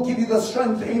faith will give you the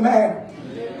strength. Amen.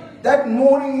 That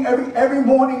morning, every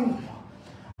morning,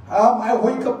 I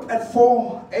wake up at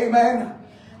 4. Amen.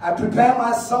 I prepare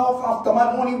myself after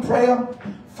my morning prayer.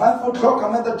 5 o'clock,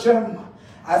 I'm at the gym.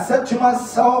 I said to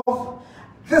myself,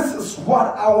 this is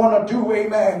what I want to do.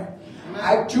 Amen.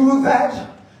 I do that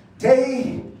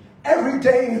every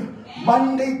day,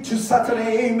 Monday to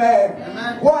Saturday, amen.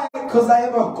 Amen. Why? Because I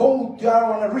have a goal that I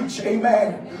want to reach,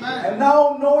 amen. Amen. And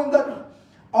now knowing that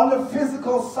on the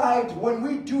physical side, when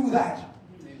we do that,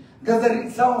 there's the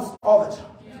results of it.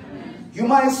 Amen. You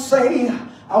might say,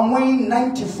 I'm weighing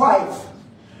 95.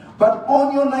 But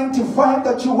on your 95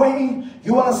 that you're weighing,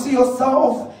 you want to see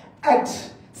yourself at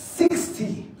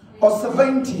 60 or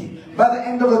 70 by the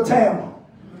end of the term.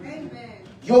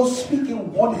 Your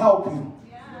speaking won't help you.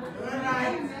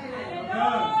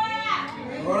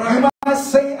 You might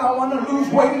say, I want to lose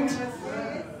weight.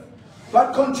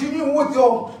 But continue with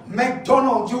your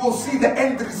McDonald's, you will see the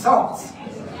end results.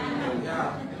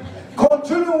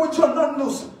 Continue with your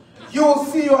Nando's, you will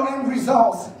see your end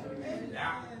results.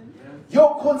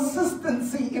 Your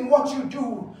consistency in what you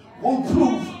do will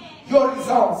prove your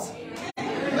results.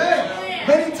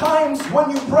 Many times when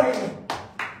you pray,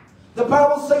 the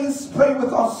Bible says, pray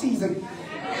without ceasing.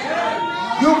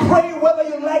 You pray whether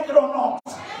you like it or not.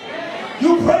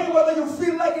 You pray whether you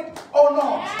feel like it or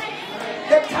not.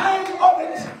 The time of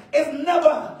it is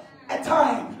never a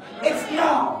time. It's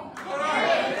now.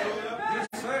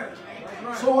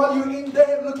 So while you're in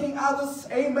there looking at others,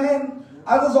 amen,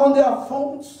 others on their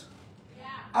phones,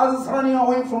 others running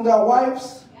away from their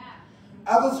wives,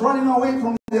 others running away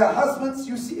from their husbands,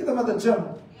 you see them at the gym.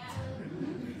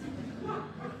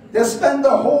 They spend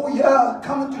the whole year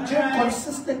coming to gym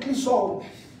consistently. So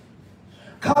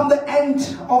come the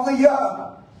end of the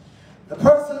year, the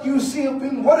person you see,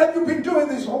 what have you been doing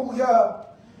this whole year?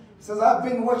 He says, I've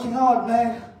been working out,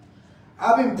 man.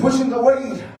 I've been pushing the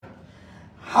weight.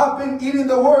 I've been eating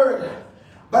the word.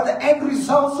 But the end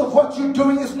results of what you're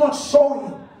doing is not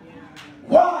showing.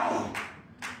 Why?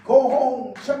 Go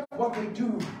home, check what they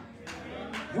do.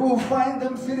 You will find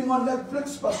them sitting on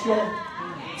Netflix, Pastor.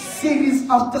 Series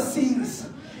after series.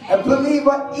 A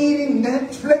believer eating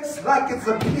Netflix like it's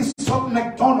a piece of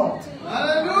McDonald's.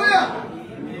 Hallelujah.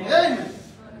 Amen.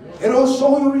 It will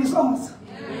show you results.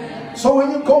 So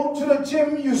when you go to the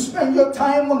gym, you spend your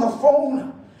time on the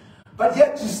phone, but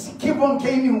yet you keep on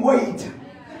gaining weight.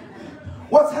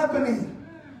 What's happening?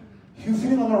 You're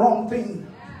feeling on the wrong thing,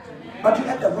 but you're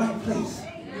at the right place.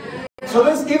 So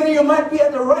this evening you might be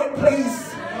at the right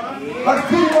place, but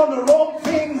feeling on the wrong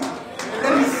thing. The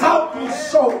result will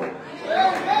show.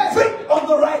 Think on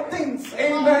the right things.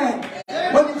 Amen.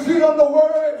 When you feed on the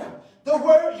word,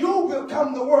 you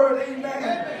become the word.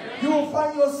 Amen. You will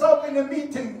find yourself in a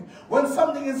meeting, when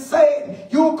something is said,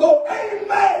 you go,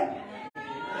 amen.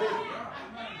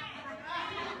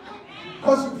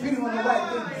 Because you're feeling on the right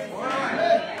things.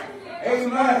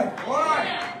 Amen.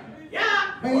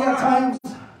 Many a times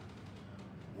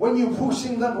when you're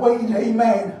pushing that weight,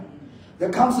 amen, there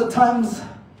comes a times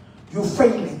you're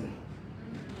failing.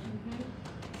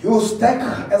 You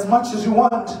stack as much as you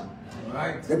want.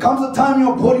 There comes a time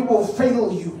your body will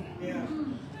fail you.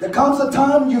 There comes a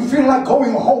time you feel like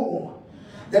going home.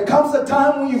 There comes a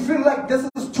time when you feel like this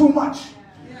is too much.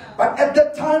 But at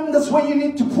that time, that's when you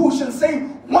need to push and say,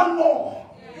 one more.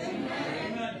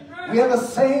 We have a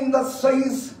saying that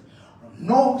says,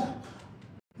 no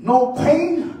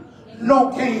pain,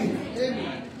 no gain.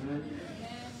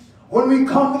 When we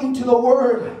come into the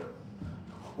word,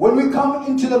 when we come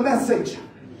into the message,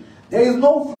 there is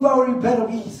no flowery bed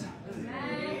of ease.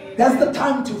 That's the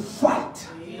time to fight.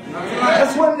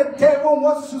 That's when the devil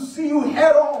wants to see you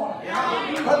head on.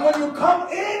 But when you come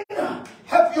in,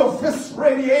 have your fists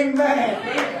ready, amen.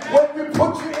 When we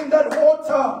put you in that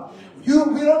water,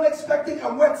 we're not expecting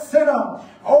a wet sinner.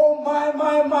 Oh my.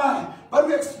 But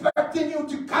we're expecting you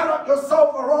to cut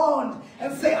yourself around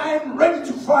and say, I am ready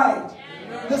to fight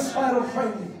this fight of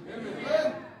faith.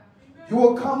 You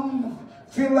will come,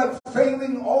 feel like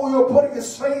failing, all your body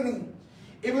is failing.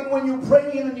 Even when you're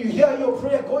praying and you hear your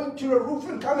prayer going to the roof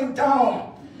and coming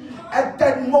down, at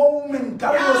that moment,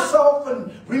 gather yourself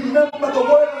and remember the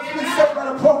word that's been said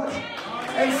by the prophet.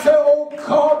 And say, oh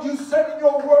God, you said in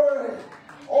your word,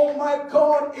 oh my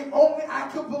God, if only I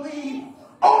could believe,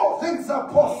 all things are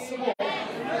possible.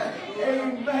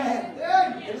 Amen.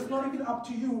 It is not even up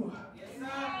to you.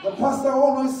 The pastor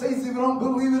always says, if you don't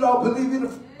believe it, I'll believe it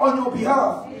on your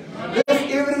behalf. This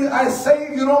evening I say,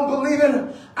 if you don't believe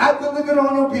it, I believe it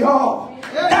on your behalf.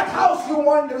 That house you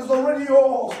want is already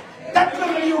yours. That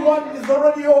family you want is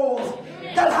already yours.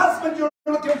 That husband you're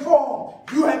looking for,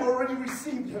 you have already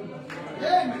received him.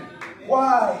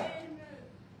 Why?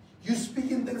 You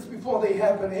speaking things before they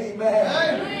happen.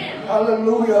 Amen.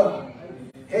 Hallelujah.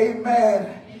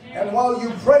 Amen. And while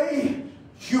you pray,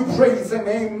 you praise him.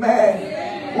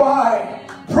 Amen. Why?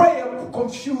 Prayer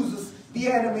confuses the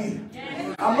enemy.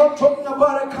 I'm not talking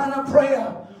about a kind of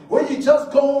prayer where you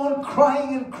just go on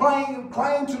crying and crying and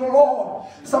crying to the Lord.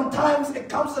 Sometimes it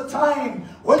comes a time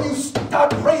when you start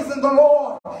praising the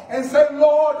Lord and say,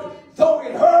 Lord, though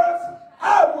it hurts,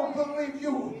 I will believe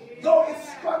you. Though it's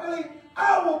struggling,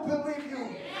 I will believe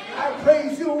you. I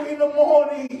praise you in the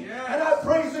morning and I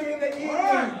praise you in the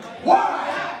evening.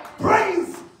 Why?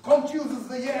 Praise confuses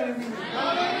the enemy.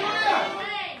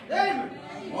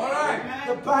 Alright.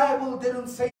 The Bible didn't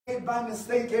say it by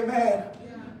mistake, amen.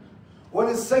 When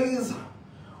it says,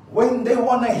 when they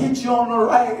want to hit you on the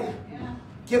right,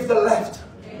 give the left.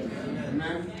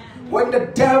 Amen. When the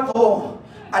devil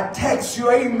attacks you,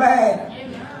 amen,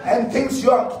 and thinks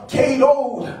you're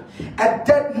KO'd, at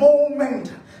that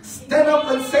moment, stand up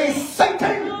and say,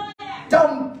 Satan,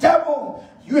 dumb devil,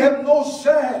 you have no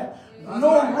share,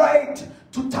 no right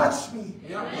to touch me.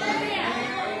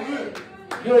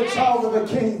 You're a child of a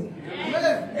king.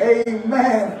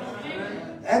 Amen.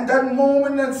 And that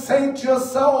moment, and say to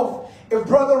yourself, if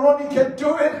Brother Ronnie can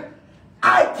do it,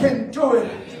 I can do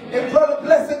it. If Brother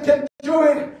Blessing can do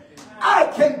it, I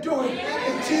can do it.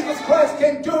 If Jesus Christ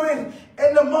can do it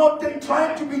in the mountain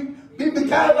trying to be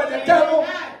beguiled by the devil,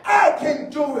 I can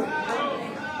do it.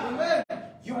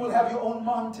 You will have your own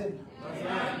mountain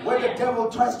where the devil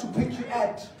tries to pick you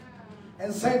at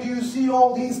and say, do you see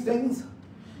all these things?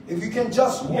 If you can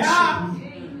just worship me.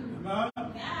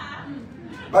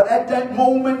 But at that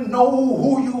moment, know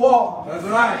who you are. That's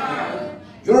right.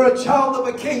 You're a child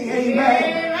of a king.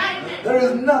 Amen. There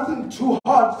is nothing too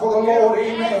hard for the Lord.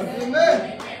 Amen.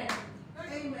 Amen.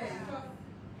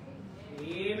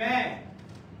 Amen.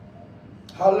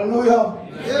 Hallelujah.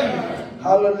 Amen.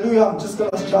 Hallelujah. I'm just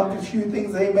going to jump a few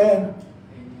things. Amen.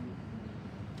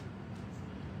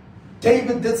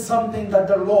 David did something that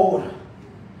the Lord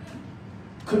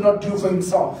could not do for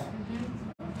himself.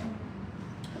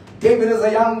 David is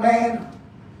a young man,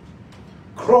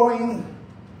 growing,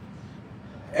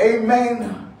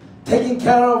 amen, taking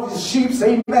care of his sheep,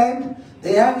 amen,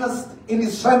 the youngest in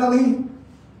his family,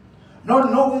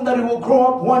 not knowing that he will grow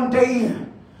up one day,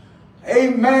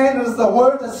 amen, as the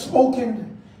word is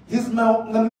spoken, he's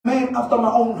the man after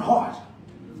my own heart.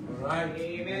 All right.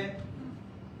 Amen.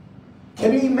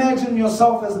 Can you imagine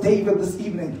yourself as David this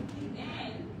evening?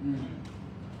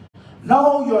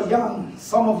 Now you're young,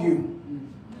 some of you,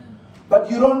 but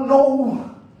you don't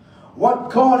know what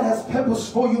God has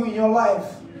purposed for you in your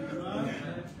life.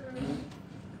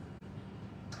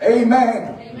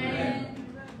 Amen. Amen.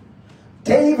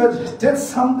 David did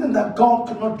something that God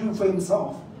could not do for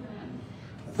himself.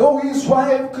 Though his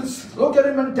wife could look at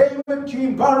him and, David, you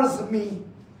embarrass me.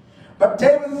 But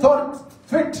David thought it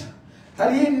fit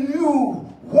that he knew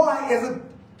why is it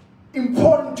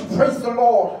important to praise the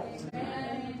Lord.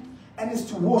 Amen. And it's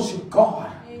to worship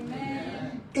God.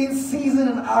 Amen. In season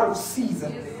and out of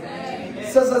season.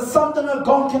 It says that something that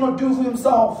God cannot do for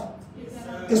himself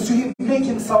is to make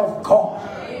himself God.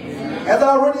 Amen. As I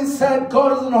already said,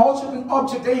 God is an worshiping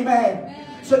object. Amen.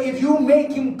 So if you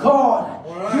make him God,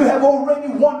 you have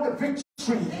already won the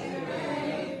victory.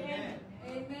 Amen.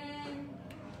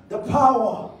 The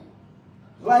power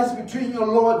lies between your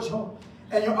lower jaw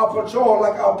and your upper jaw,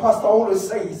 like our pastor always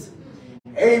says.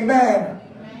 Amen.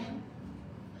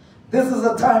 This is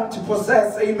a time to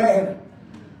possess. Amen.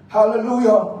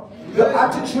 Hallelujah. Your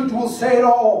attitude will say it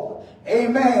all.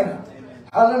 Amen.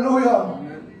 Hallelujah.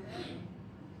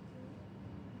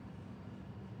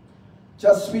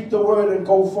 Just speak the word and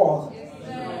go forth.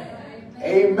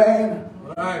 Amen.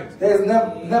 There's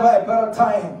never a better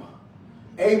time.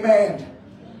 Amen.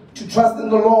 To trust in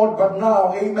the Lord, but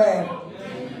now. Amen.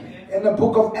 In the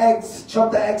book of Acts,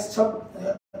 chapter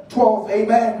 12.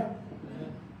 Amen.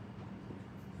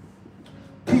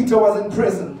 Peter was in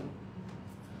prison.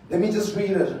 Let me just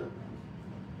read it.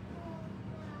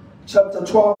 Chapter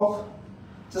 12.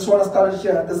 Just want to start it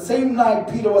here. The same night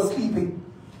Peter was sleeping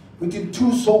between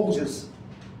two soldiers,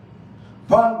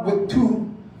 bound with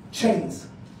 2 chains.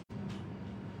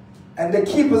 And the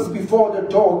keepers before the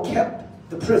door kept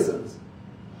the prisons.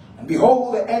 And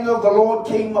behold, the angel of the Lord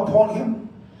came upon him,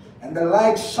 and the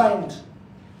light shined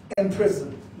in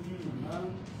prison.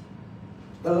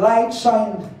 The light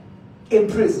shined in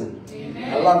prison.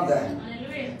 Amen. I love that.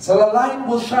 Hallelujah. So the light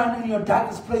will shine in your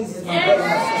darkest places, my brother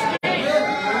and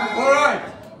sister. All right.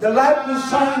 The light will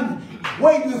shine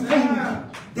where you think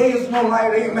there is no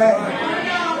light.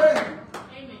 Amen.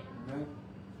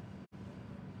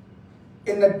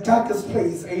 In the darkest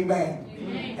place. Amen.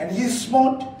 Amen. And he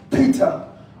smote Peter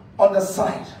on the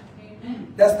side.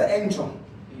 Amen. That's the angel.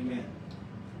 Amen.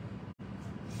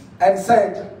 And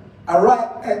said,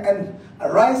 arise, and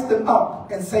arise them up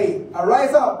and say,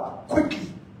 arise up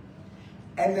quickly.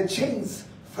 And the chains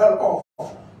fell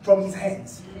off from his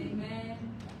hands. Amen.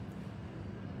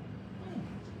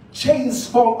 Chains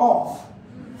fall off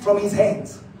from his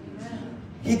hands. Amen.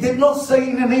 He did not say,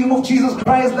 in the name of Jesus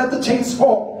Christ, let the chains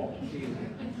fall.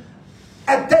 Amen.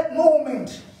 At that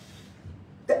moment,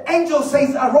 the angel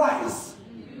says, arise.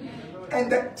 Amen.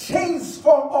 And the chains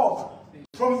fall off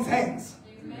from his hands.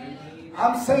 Amen.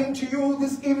 I'm saying to you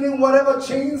this evening, whatever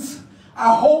chains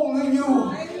are holding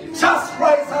you, just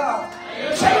rise up.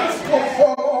 Chains will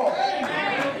fall off.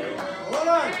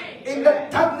 In the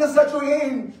darkness that you're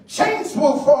in, chains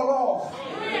will fall off.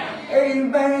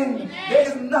 Amen. There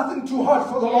is nothing too hard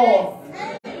for the Lord.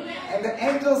 And the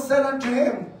angel said unto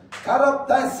him, cut up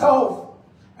thyself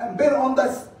and put on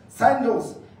thy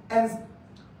sandals. And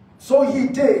so he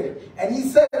did. And he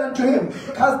said unto him,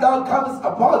 cast thou garments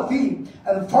about thee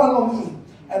and follow me.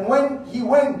 And when he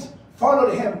went,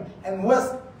 followed him, and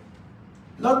was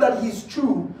not that he's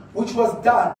true, which was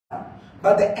done,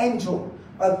 but the angel,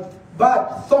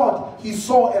 but thought he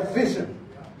saw a vision.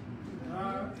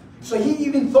 So he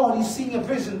even thought he's seeing a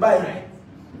vision by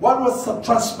what was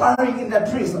transpiring in that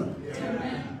prison.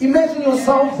 Imagine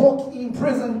yourself walking in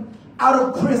prison, out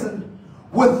of prison,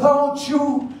 without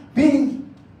you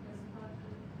being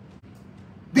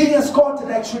escorted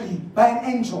actually by an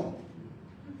angel.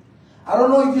 I don't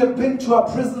know if you've been to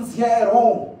our prisons here at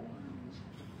home.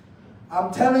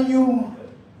 I'm telling you,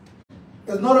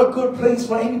 it's not a good place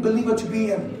for any believer to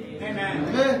be in. Amen.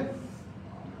 Amen.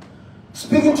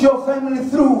 Speaking to your family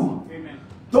through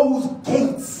those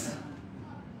gates,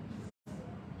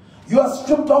 you are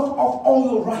stripped off of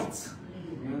all your rights.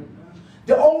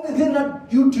 The only thing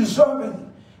that you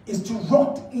deserving is to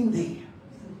rot in there.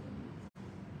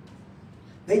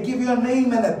 They give you a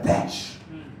name and a badge.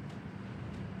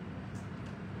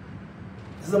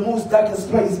 It's the most darkest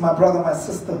place, my brother, my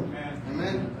sister.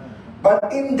 Amen.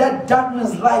 But in that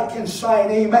darkness, light can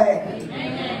shine. Amen.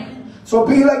 Amen. So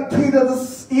be like Peter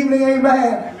this evening.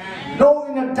 Amen. Amen. Know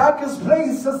in the darkest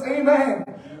places, amen,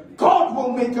 God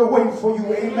will make a way for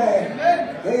you. Amen.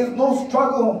 Amen. There is no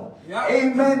struggle. Yep.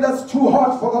 Amen. That's too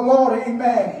hard for the Lord.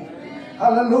 Amen. Amen.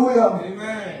 Hallelujah.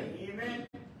 Amen. Amen.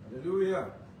 Hallelujah.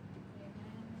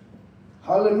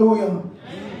 Hallelujah.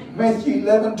 Amen. Matthew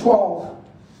 11:12.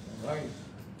 Right.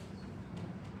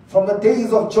 From the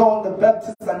days of John the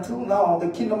Baptist until now, the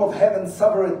kingdom of heaven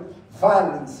suffereth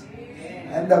violence,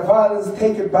 and the violence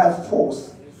taken by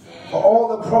force. For all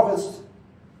the prophets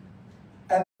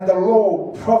and the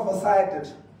law prophesied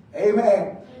it.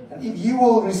 Amen. And if you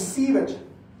will receive it,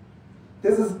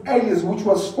 this is Elias, which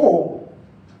was for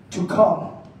to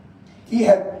come. He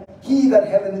that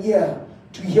hath an ear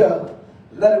to hear,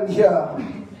 let him hear.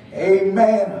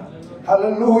 Amen.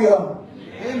 Hallelujah.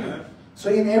 Amen. So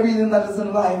in everything that is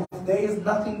in life, there is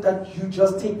nothing that you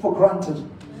just take for granted.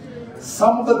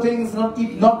 Some of the things, not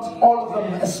all of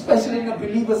them, especially in a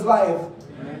believer's life,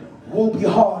 will be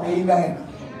hard. Amen.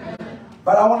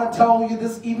 But I want to tell you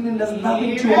this evening, there's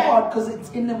nothing too hard because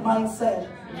it's in the mindset.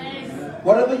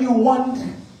 Whatever you want,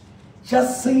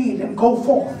 just say it and go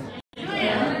forth.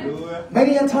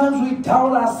 Many a times we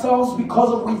doubt ourselves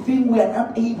because we think we are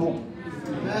not able.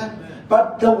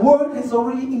 But the word has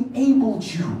already enabled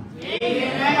you.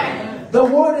 The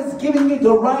word is giving you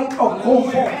the right of go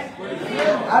forth.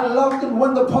 I loved it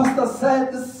when the pastor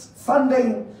said this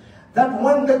Sunday that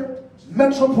when the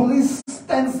Metro Police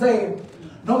stands there,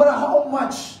 no matter how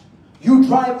much you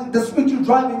drive, the speed you're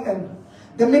driving in,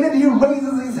 the minute he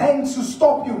raises his hands to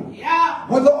stop you,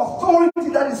 with the authority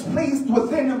that is placed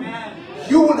within him,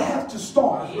 you will have to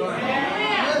stop.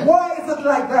 Why is it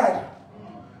like that?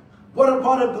 What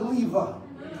about a believer?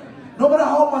 No matter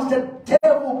how much the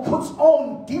devil puts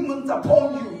on demons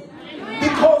upon you,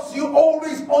 because you're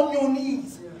always on your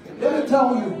knees. Let me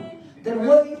tell you, the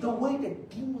way the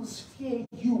demons fear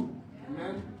you,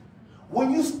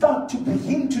 when you start to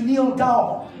begin to kneel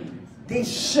down, they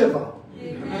shiver.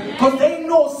 Because they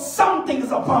know something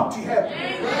is about to happen.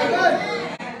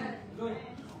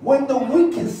 When the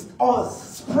weakest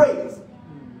us sprays,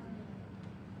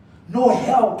 no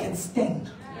hell can stand.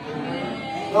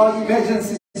 Now imagine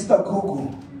Sister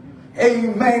Gugu.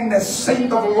 Amen, the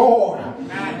saint of the Lord.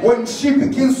 When she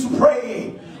begins to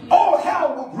pray, all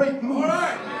hell will break loose.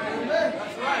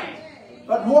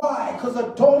 But why? Because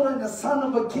the daughter and the son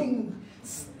of a king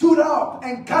stood up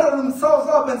and gathered themselves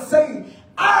up and say,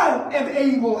 I am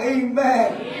able.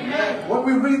 Amen. When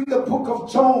we read the book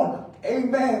of John,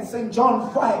 amen, St.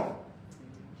 John 5,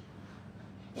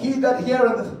 he that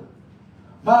heareth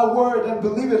my word and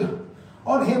believeth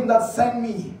on him that sent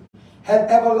me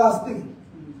hath everlasting,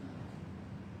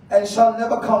 and shall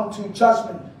never come to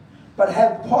judgment, but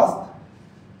hath passed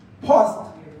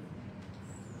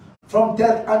from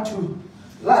death unto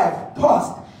life.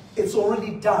 Passed. It's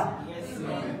already done.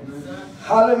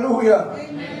 Hallelujah.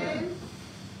 Amen.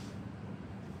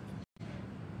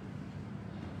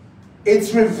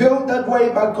 It's revealed that way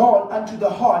by God unto the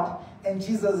heart, and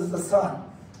Jesus is the Son.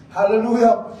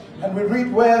 Hallelujah. And we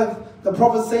read where the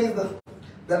prophet says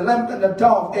the lamp and the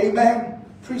dove. Amen.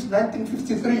 Preached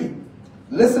 1953.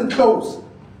 Listen close.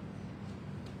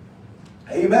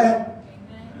 Amen.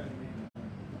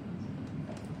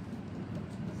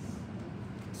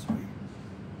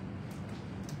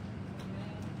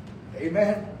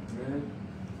 Amen. Amen.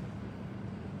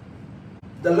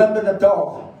 The lamb and the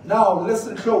dove. Now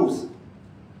listen close.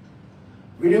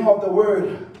 Reading of the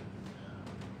word.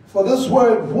 For this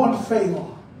word won't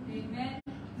fail. Amen.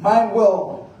 Mine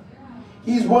will.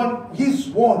 He's warned.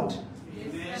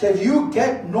 So if you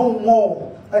get no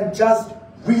more than just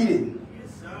reading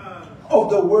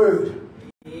of the word.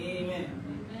 Amen.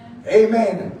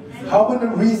 Amen. How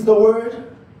many reads the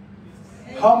word?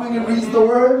 How many reads the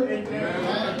word?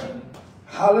 Amen.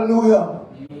 Hallelujah.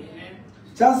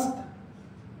 Just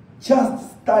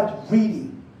start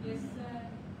reading.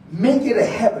 Make it a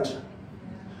habit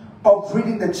of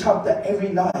reading the chapter every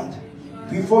night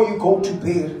before you go to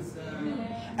bed,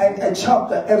 and a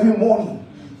chapter every morning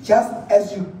just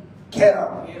as you get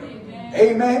up.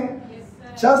 Amen.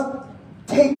 Just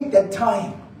take the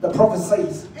time, the prophet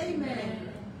says. Amen.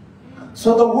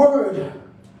 So the word,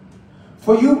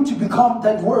 for you to become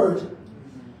that word,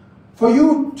 for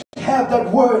you to have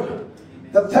that word,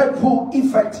 the third-pull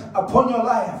effect upon your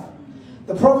life,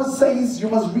 the prophet says you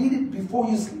must read it before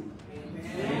you sleep.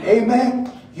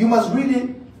 Amen. You must read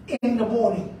it in the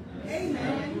morning.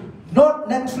 Amen. Not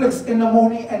Netflix in the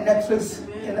morning and Netflix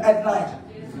at night.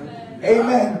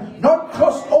 Amen. Not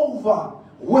cross over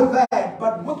with that,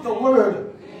 but with the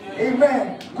word.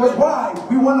 Amen. Because why?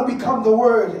 We want to become the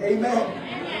word. Amen.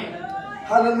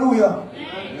 Hallelujah.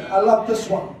 I love this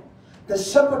one. The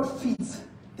shepherd feeds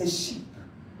the sheep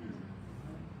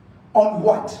on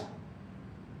what?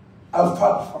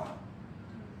 Alfalfa.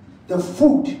 The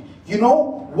food. You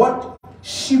know what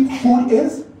sheep food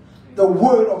is? The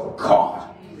word of God.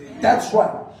 That's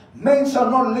right. Man shall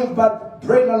not live by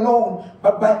bread alone,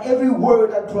 but by every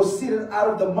word that proceeded out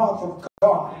of the mouth of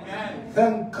God. Amen.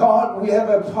 Thank God we have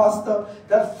a pastor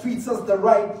that feeds us the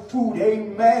right food.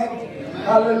 Amen. Amen.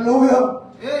 Hallelujah.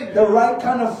 Amen. The right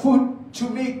kind of food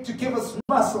to give us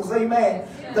muscles. Amen.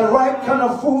 The right kind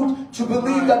of food to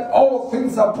believe that all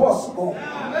things are possible.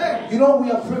 Amen. You know,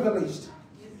 we are privileged.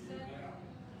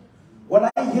 When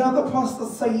I hear the pastor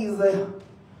say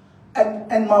I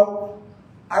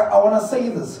want to say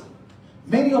this.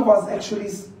 Many of us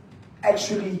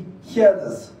actually hear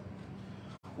this.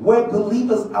 Where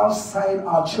believers outside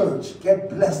our church get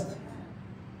blessed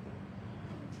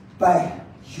by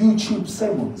YouTube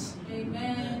sermons.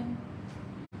 Amen.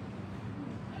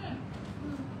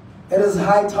 It is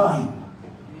high time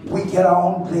we get our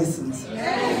own blessings.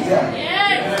 Yes. Yeah.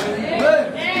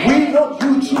 Yes. We not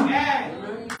YouTube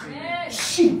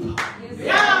sheep.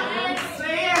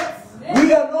 Yes.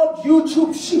 We are not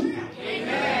YouTube sheep.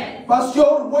 Amen.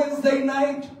 Pastor, Wednesday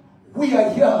night, we are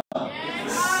here.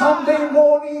 Yes. Sunday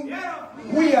morning,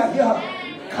 we are here.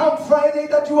 Come Friday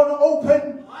that you want to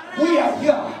open, we are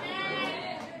here.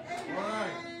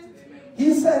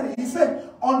 He said,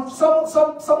 on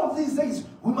some of these days,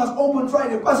 we must open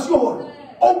Friday. Pastor,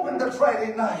 open the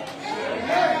Friday night.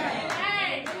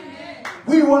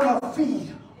 We want to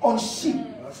feed on sheep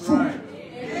food.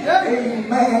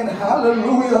 Amen.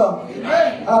 Hallelujah.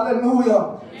 Amen.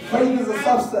 Hallelujah. Faith is a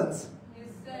substance.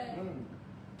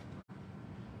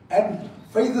 And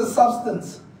faith is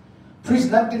substance.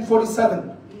 Preached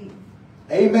 1947.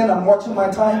 Amen. I'm watching my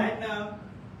time.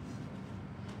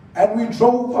 And we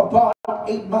drove about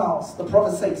 8 miles, the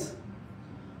prophet says.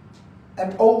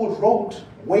 An old road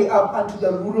way up onto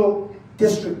the rural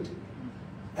district.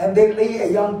 And they lay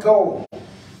a young girl,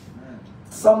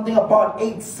 something about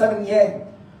 7 years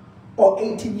or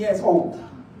 18 years old.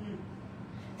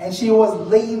 And she was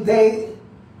laying there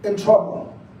in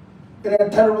trouble, in a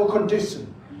terrible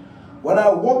condition. When I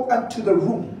walked into the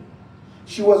room,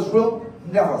 she was real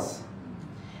nervous.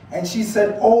 And she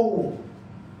said, "Oh,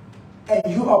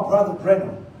 and you are Brother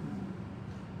Brenham."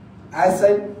 I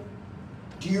said,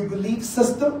 "Do you believe,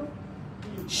 sister?"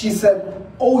 She said,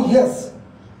 "Oh yes,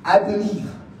 I believe."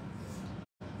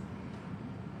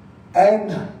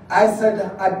 And I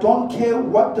said, "I don't care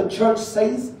what the church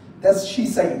says." That's she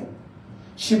saying.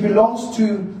 She belongs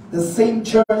to the same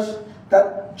church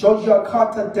that Georgia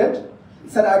Carter did.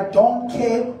 Said, "I don't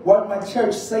care what my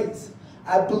church says.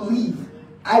 I believe.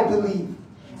 I believe."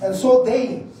 And so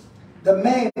the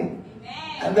man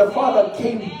and the father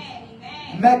came,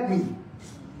 met me,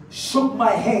 shook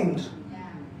my hand,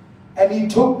 and he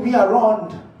took me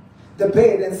around the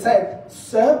bed and said,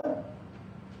 "Sir,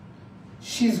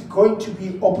 she's going to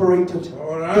be operated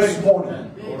this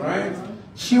morning. All right.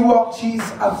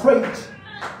 She's afraid.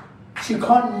 She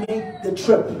can't make the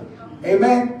trip."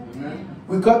 Amen.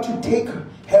 We got to take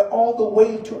her all the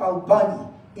way to Albany,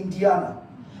 Indiana.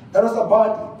 That was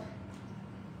about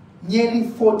nearly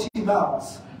 40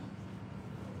 miles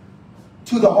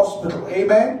to the hospital.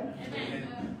 Amen.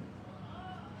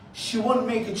 She won't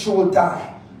make it, she will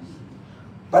die.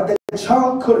 But the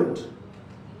child couldn't.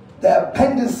 The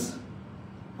appendix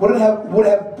would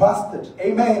have busted.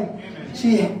 Amen.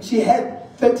 She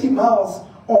had 30 miles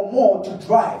or more to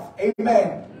drive.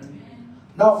 Amen.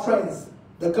 Now friends,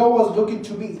 the girl was looking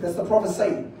to me. That's the prophet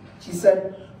saying. She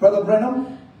said, "Brother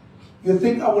Brenham, you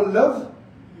think I will live?"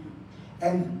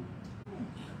 And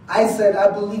I said, "I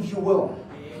believe you will."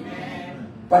 Amen.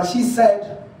 But she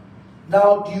said,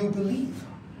 "Now do you believe?"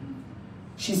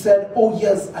 She said, "Oh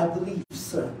yes, I believe,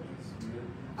 sir.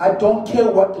 I don't care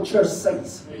what the church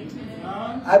says.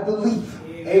 I believe."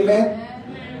 Amen.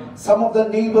 Some of the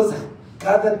neighbors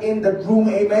gathered in the room.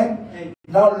 Amen.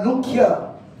 Now look here.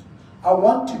 I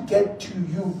want to get to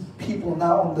you people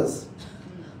now on this.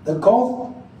 The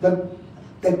girl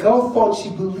thought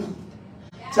she believed,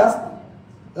 just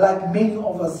like many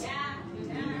of us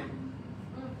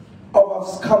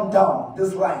come down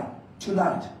this line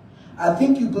tonight. I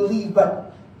think you believe,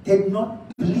 but did not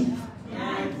believe.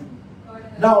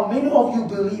 Now many of you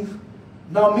believe.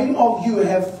 Now many of you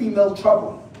have female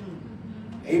trouble.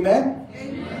 Amen.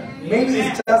 Maybe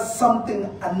it's just something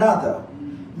another.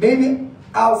 Maybe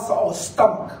ulcer or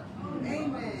stomach.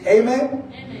 Amen.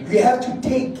 You have to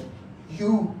take.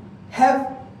 You can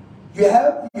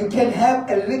have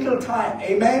a little time.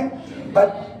 Amen.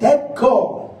 But that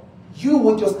girl, you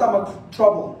with your stomach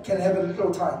trouble can have a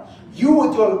little time. You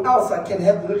with your ulcer can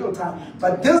have a little time.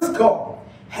 But this girl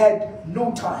had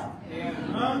no time.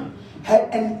 Had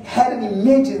an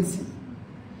emergency.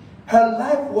 Her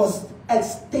life was at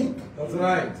stake. That's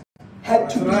right. Had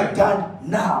to be done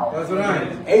now. That's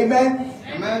right. Amen.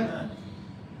 Amen.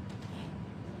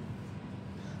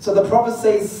 So the prophet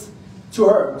says to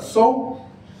her, "So,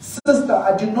 sister,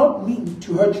 I do not mean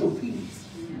to hurt your feelings,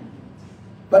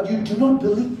 but you do not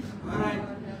believe."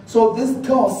 So this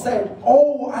girl said,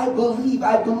 "Oh, I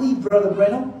believe, Brother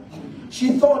Brenham."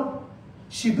 She thought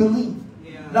she believed.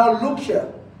 Now look here.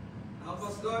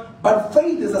 But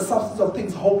faith is the substance of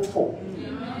things hoped for,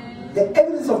 the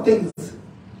evidence of things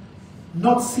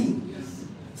not seen.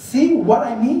 See what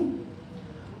I mean?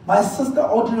 My sister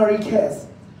ordinary cares.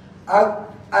 I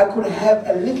could have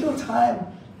a little time,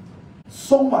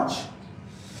 so much,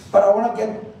 but I want to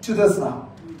get to this now.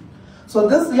 So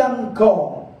this young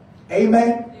girl,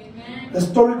 amen. The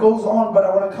story goes on, but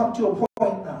I want to come to a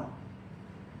point now.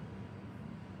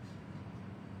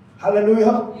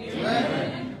 Hallelujah.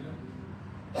 Amen.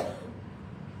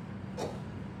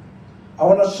 I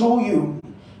want to show you,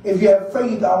 if you have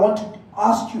faith, I want to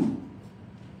ask you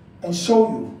and show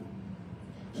you.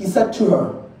 He said to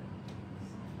her,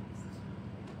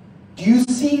 do you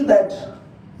see that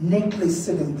necklace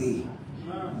sitting there,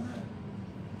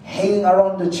 hanging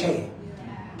around the chair?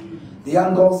 The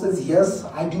young girl says, yes,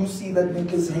 I do see that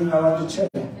necklace hanging around the chair.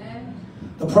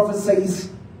 The prophet says,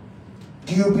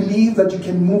 do you believe that you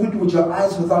can move it with your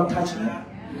eyes without touching it?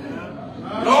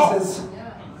 She says,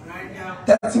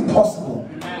 that's impossible.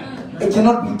 It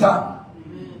cannot be done.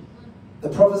 The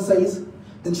prophet says,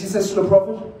 then she says to the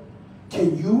prophet,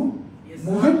 can you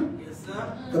move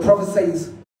it? The prophet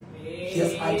says,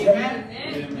 yes, I can.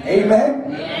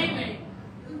 Amen.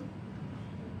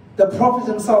 The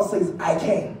prophet himself says, I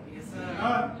can.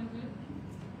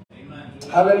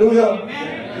 Hallelujah.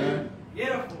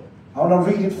 I want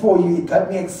to read it for you. It got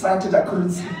me excited. I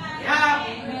couldn't sleep.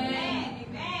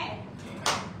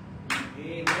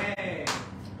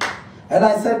 And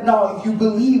I said, now, if you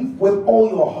believe with all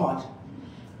your heart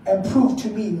and prove to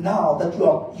me now that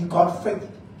you got faith,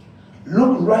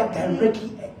 look right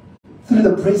directly through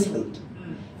the bracelet,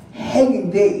 hanging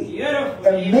there,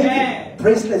 and make the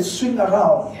bracelet swing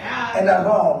around and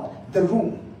around the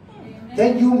room.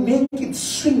 Then you make it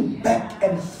swing back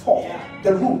and forth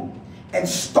the room and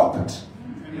stop it.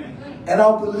 And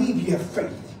I'll believe you have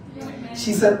faith.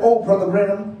 She said, oh, Brother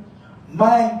Branham,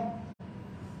 why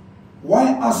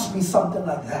ask me something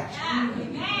like that?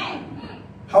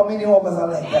 How many of us are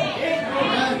like that?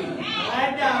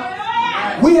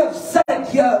 We have said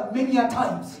here many a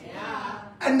times,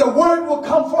 and the word will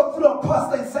come forth through a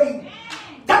pastor and say,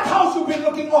 that house you've been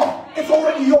looking on, it's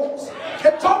already yours.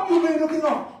 The job you've been looking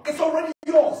on, it's already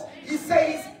yours. He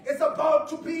says it's about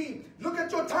to be, look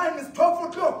at your time, it's 12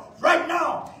 o'clock right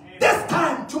now. This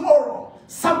time tomorrow,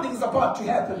 something's about to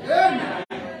happen.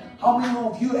 How many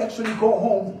of you actually go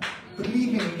home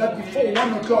believing that before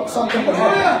 1 o'clock something will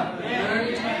happen?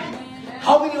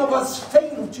 How many of us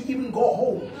fail to even go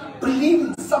home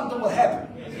believing something will happen?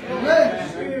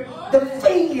 The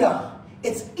failure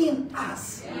is in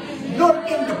us, not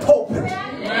in the pulpit.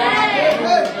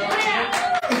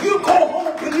 If you go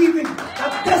home believing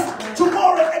that this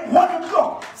tomorrow at 1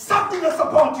 o'clock something is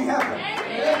about to happen,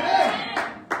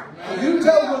 if you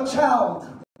tell your child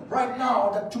right now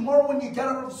that tomorrow when you get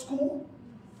out of school,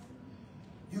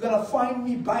 you're going to find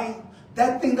me buying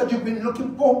that thing that you've been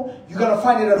looking for, you're going to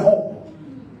find it at home.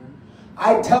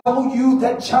 I tell you,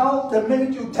 that child, the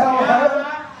minute you tell her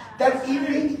that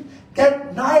evening,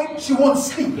 that night, she won't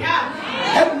sleep.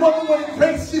 That woman when it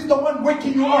prays, she's the one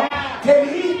waking you up.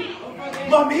 Daddy,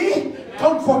 mommy,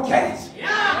 don't forget it.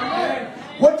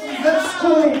 When she's in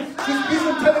school, she's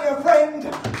busy telling her friend,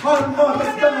 my mom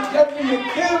is going to get me a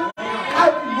gift.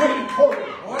 I've been waiting for it.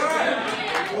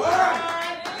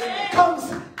 Comes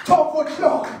 12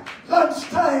 o'clock,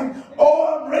 lunchtime,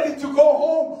 oh, I'm ready to go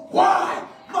home. Why?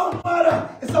 My mother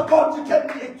is about to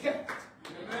get me a gift.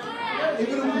 If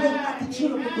you don't look at the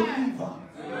children of the believer,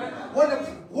 when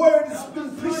a word is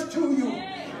being preached to you,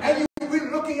 and you've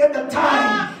been looking at the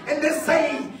time, and they're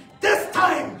saying, this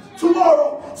time,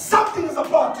 tomorrow, something is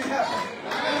about to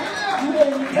happen. You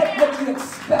won't get what you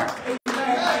expect.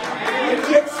 Amen. If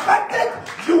you expect it,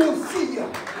 you will see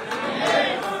it.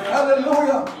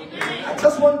 Hallelujah. I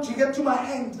just want to get to my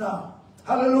end now.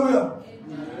 Hallelujah.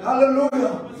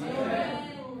 Hallelujah.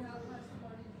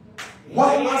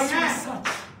 Why ask me such?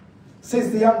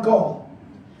 Says the young girl.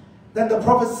 Then the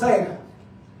prophet said,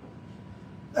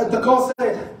 the girl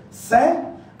said,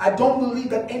 sir, I don't believe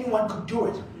that anyone could do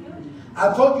it.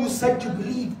 I thought you said you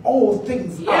believe all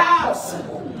things are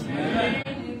possible.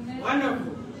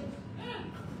 Wonderful.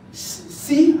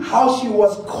 See how she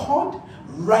was caught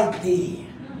right there.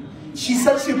 She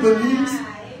said she believes,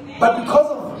 but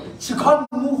because of she can't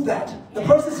move that. The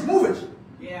person says move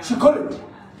it. She couldn't.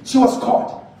 She was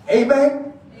caught.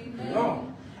 Amen.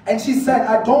 Amen. And she said,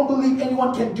 I don't believe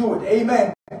anyone can do it.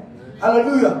 Amen.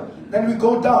 Hallelujah. Then we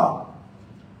go down.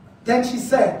 Then she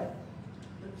said,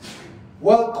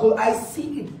 well, could I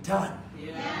see it done?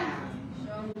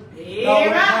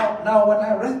 Now when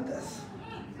I read this,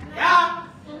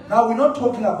 now we're not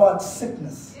talking about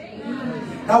sickness.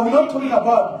 Now, we're not talking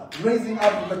about raising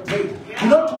up of the dead. We're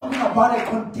not talking about a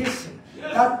condition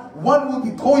that one will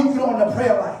be going through on the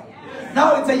prayer line.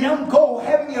 Now, it's a young girl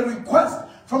having a request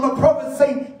from a prophet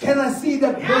saying, can I see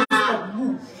that place that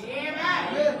moves?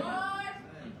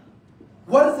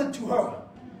 What is it to her?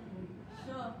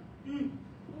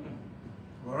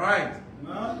 All right.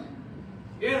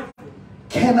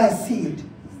 Can I see it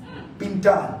being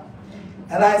done?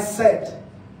 And I said,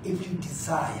 if you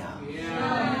desire.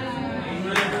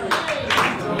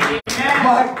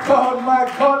 My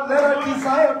God, let our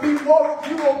desire be more of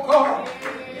you, oh God.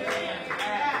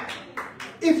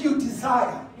 If you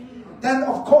desire, then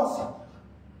of course,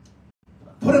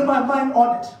 putting my mind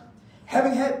on it,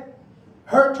 having had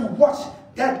her to watch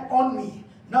that on me,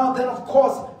 now then of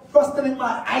course, fastening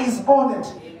my eyes on it.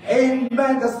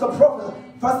 Amen. That's the prophet.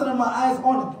 Fastening my eyes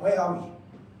on it. Where are we?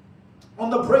 On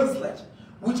the bracelet,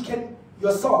 which can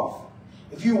yourself,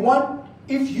 if you want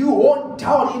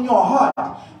doubt in your heart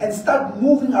and start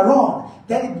moving around,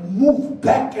 then it moved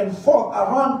back and forth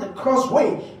around the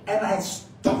crossway, and I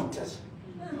stopped it.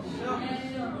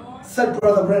 Said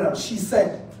Brother Brennan, she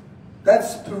said,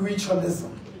 that's spiritualism.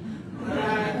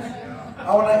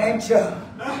 I want to enter.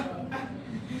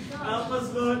 Help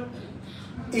us, Lord.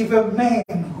 If a man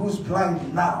who's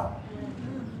blind now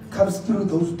comes through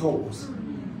those doors,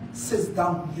 sits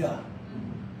down here,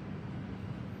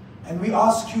 and we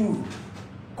ask you,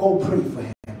 go pray for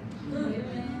him.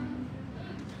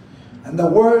 And the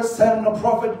word said in the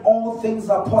prophet, all things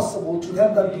are possible to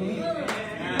them that believe.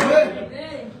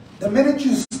 The minute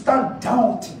you start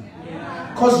doubting,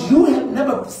 because you have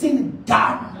never seen it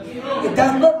done, it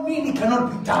does not mean it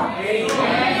cannot be done.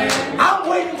 I'm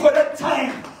waiting for that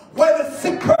time where the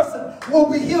sick person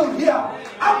will be healed here.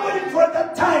 I'm waiting for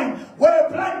that time where a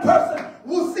blind person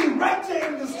will see right here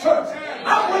in this church.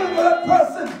 I'm waiting for that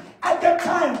person at that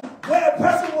time where a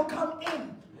person will come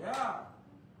in.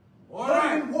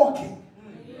 Already walking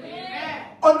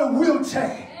on the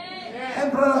wheelchair.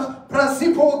 And Brother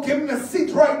Sipo will give him a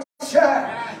seat right chair.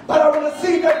 But I want to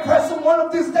see that person one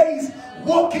of these days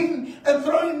walking and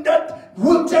throwing that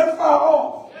wheelchair far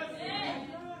off.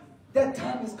 That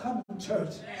time is coming,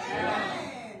 church,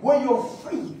 where your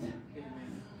faith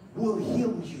will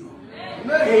heal you.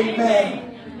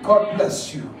 Amen. God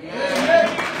bless you.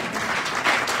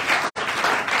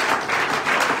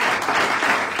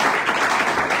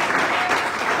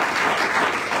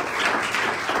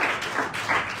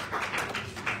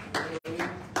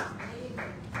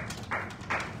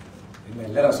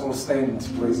 Let us all stand,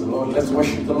 praise the Lord. Let's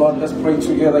worship the Lord. Let's pray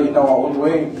together in our own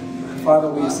way. Father,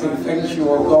 we say thank you,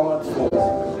 O God, for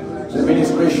the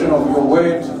ministration of your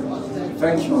word.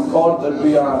 Thank you, God, that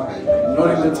we are not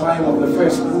in the time of the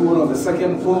first pool or the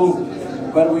second pool,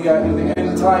 but we are in the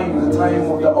end time, the time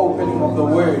of the opening of the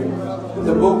word.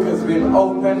 The book has been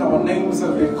opened, our names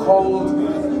have been called.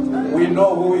 We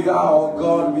know who we are, oh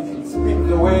God. We can speak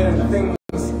the word and things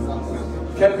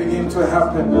can begin to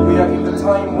happen. We are in the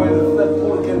time when that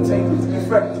pool can take its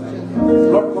effect.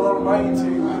 Lord God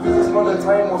Almighty, this is not a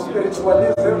time of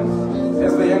spiritualism,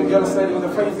 as the young girl said, in the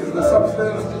faith is the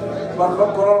substance. But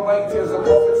Lord God Almighty, as the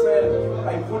prophet said,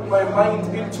 I put my mind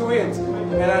into it,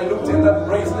 and I looked at that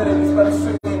bracelet and it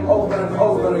started swinging over and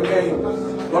over again.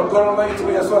 Lord God Almighty,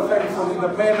 we are so thankful in the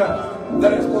manner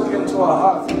that is put into our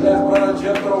hearts. And as Brother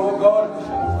Jethro, oh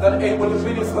God, that able to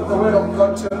minister the word of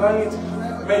God tonight,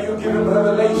 may you give him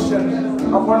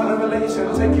revelation upon revelation.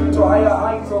 Take him to higher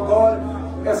heights, oh God,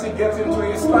 as he gets into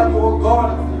his study, oh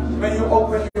God. May you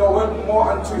open your word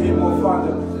more unto him, oh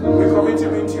Father. We commit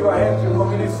him into your hands. We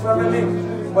commit his family.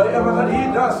 Whatever that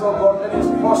he does, oh God, let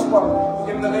it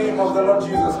prosper in the name of the Lord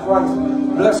Jesus Christ.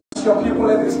 Bless your people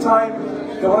at this time,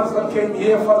 the ones that came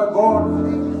here, Father God,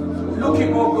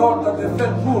 looking, oh God, that the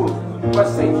third pool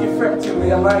must take effect in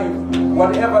their life.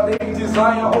 Whatever they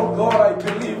desire, oh God, I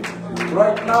believe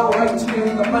right now, right here,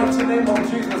 in the mighty name of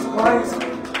Jesus Christ,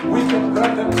 we can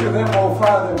grant them to them, oh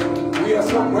Father. We are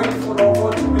so grateful, oh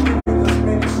God, to believe in this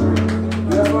ministry.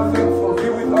 We are so thankful. Be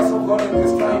with us, oh God, in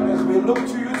this time as we look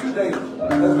to you today,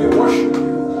 as we worship you.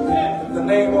 In the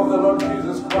name of the Lord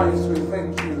Jesus Christ, we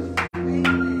thank you.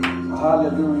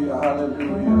 Hallelujah,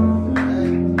 hallelujah.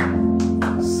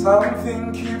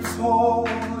 Something keeps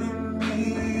holding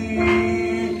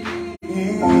me.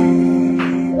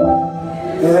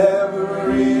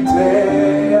 Every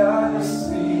day I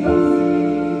see,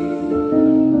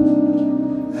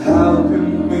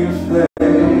 helping me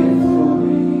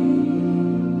faithfully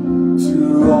to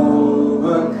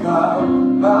overcome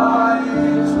my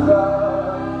trial.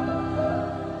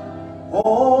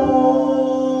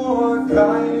 Oh,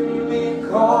 guiding me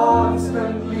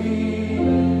constantly,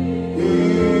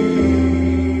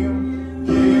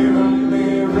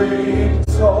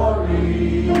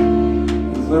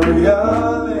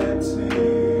 reality,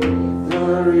 the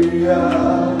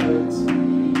reality.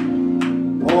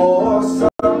 Oh,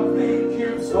 something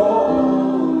keeps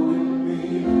holding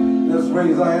me. Let's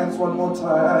raise our hands one more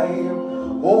time.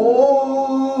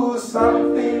 Oh,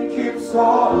 something keeps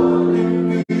holding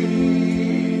me.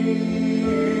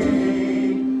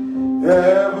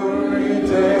 Every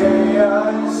day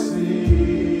I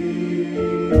see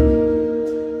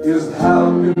is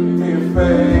helping me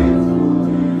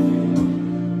faithfully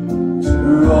to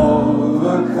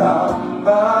overcome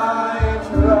my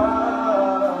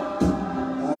trials.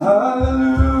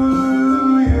 Hallelujah,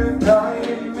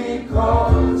 guide me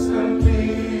constantly,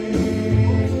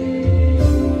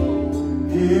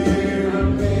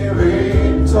 giving me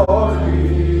victory.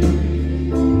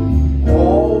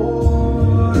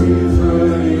 Oh, is a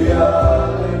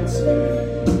reality.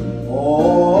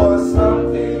 Oh,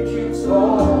 something keeps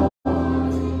on.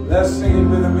 Let's sing it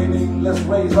with a meaning. Let's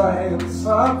raise our hands.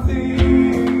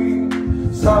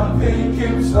 Something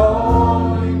keeps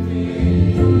holding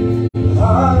me.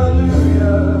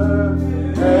 Hallelujah.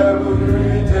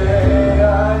 Every day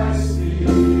I see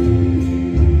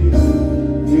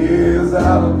is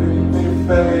helping me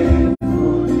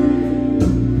faithfully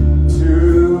to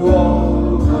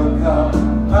overcome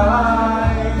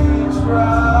my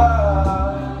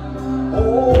trial.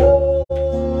 Oh,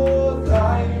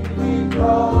 guide me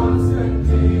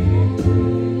constantly,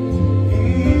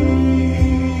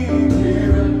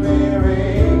 giving me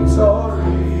victory.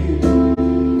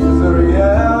 Is a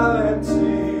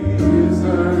reality, is a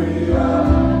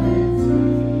reality.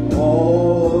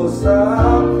 Oh,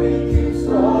 something keeps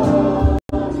on.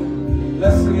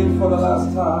 Let's sing it for the last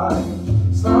time.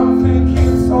 Something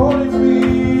keeps holding me,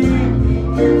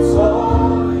 keeps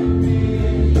holding me.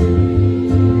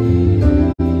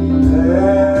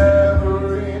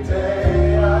 Every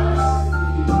day I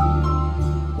see,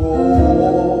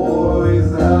 oh,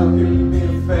 is helping me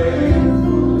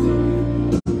faithfully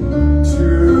to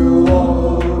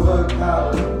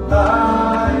overcome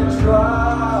my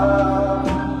trial.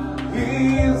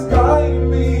 He's guiding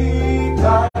me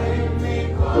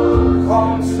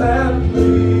constantly.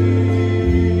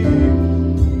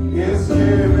 He's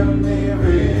giving me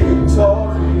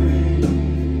victory.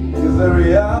 Is a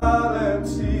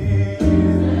reality.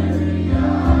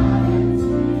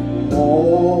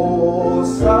 Oh,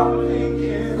 something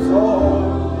keeps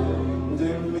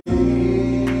holding me.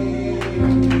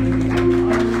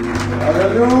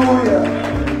 Hallelujah.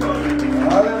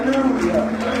 Hallelujah.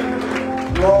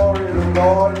 Glory to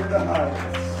God in the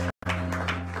highest.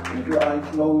 Every eye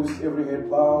closed, every head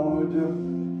bowed.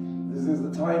 This is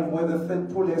the time where the third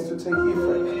pull has to take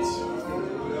effect.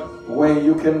 Where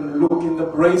you can look in the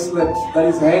bracelet that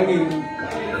is hanging.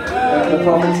 And the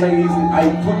prophet says, I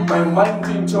put my mind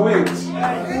into it.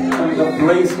 And the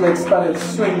bracelet started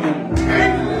swinging.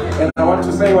 And I want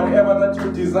to say, whatever that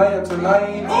you desire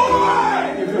tonight,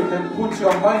 if you can put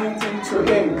your mind into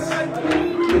it,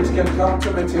 it can come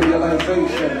to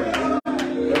materialization.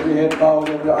 Every head bowed,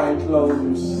 every eye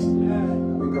closed.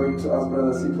 We're going to ask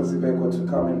Brother Sipho Sibeko to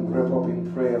come and wrap up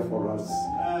in prayer for us.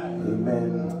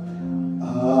 Amen.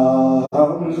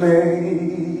 Amazing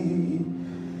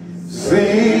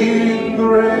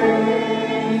grace,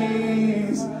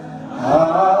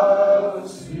 how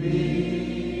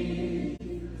sweet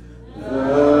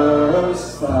the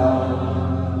sound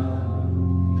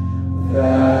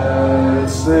that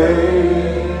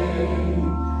saved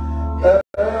a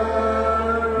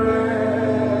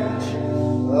wretch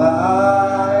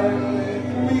like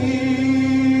me.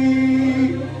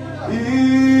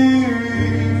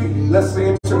 Let's sing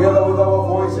it together with our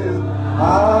voices. I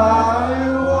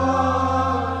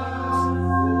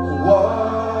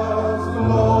was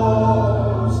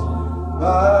lost,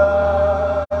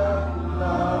 but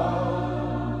now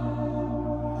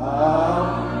I'm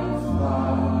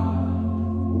found.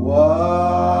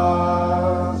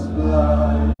 Was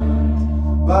blind,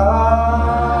 but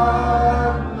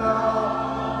now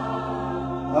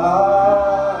I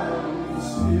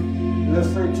see. Let's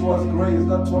say 'twas grace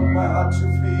that taught my heart to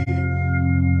feel.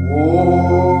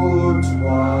 Oh,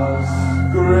 'twas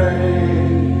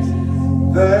grace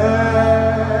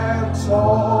that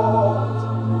taught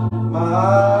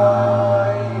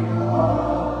my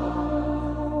heart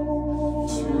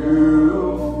to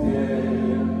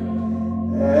fear,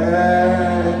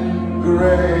 and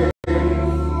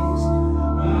grace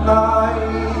my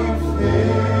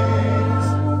fears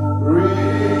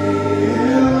relieved.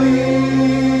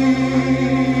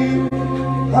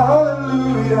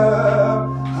 Hallelujah.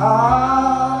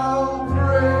 How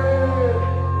precious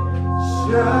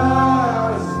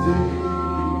did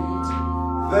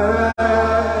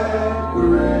that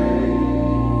grace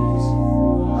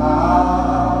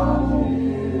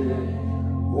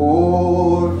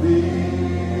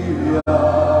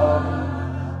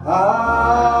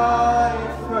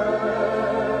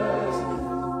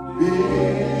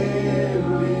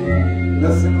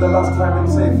Let's sing the last time and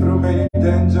say, through many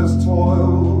dangers,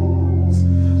 toils,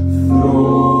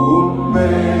 through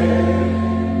many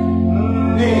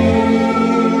dangers,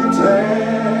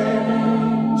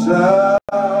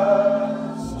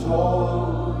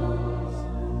 toils,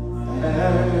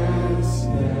 and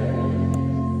snares,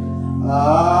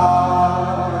 I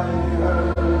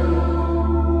heard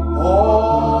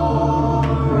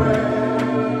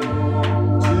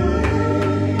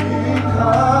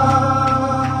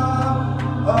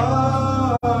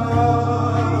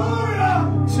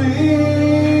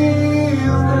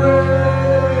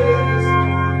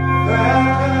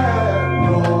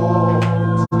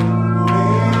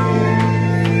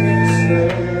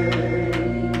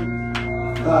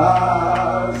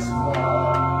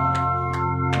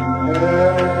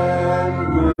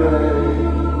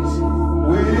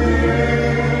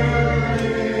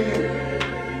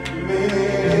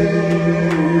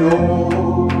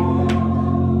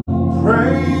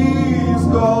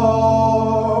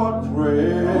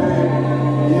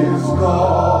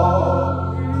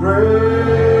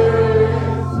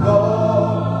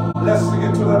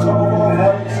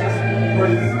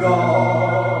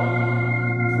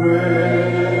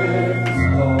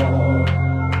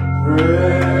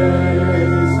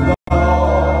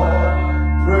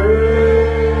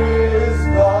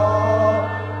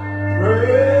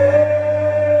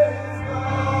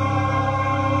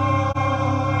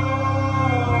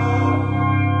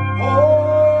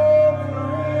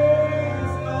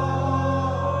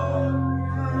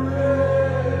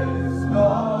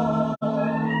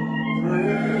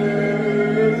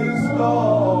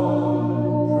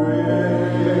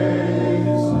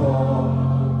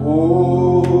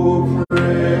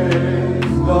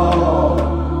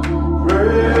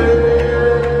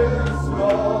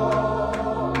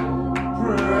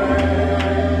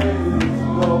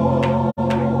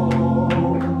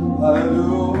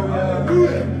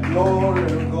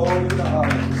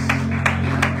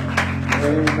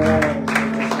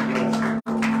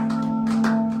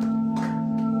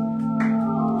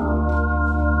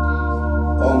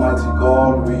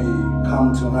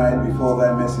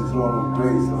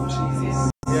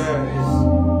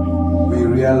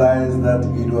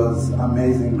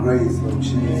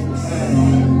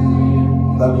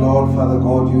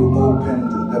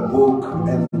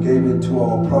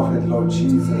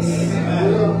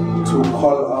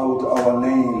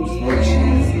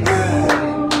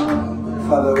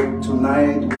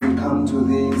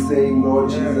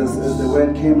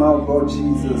Lord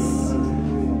Jesus,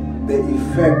 the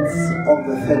effects of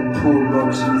the third pool,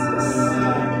 Lord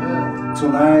Jesus.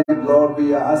 Tonight, Lord,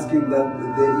 we are asking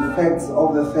that the effects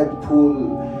of the third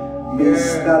pool may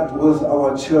start with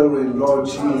our children, Lord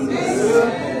Jesus,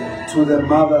 to the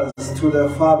mothers, to the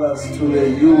fathers, to the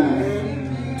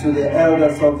youth, to the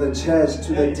elders of the church,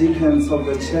 to the deacons of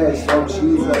the church, Lord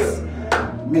Jesus.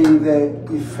 May the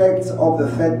effects of the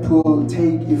third pool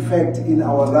take effect in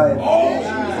our life, Lord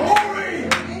Jesus.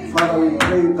 Father, we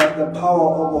pray that the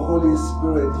power of the Holy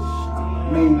Spirit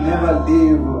may never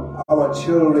leave our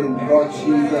children, Lord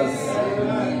Jesus,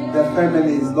 the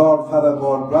families, Lord, Father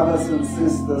God, brothers and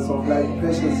sisters of like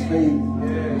precious faith.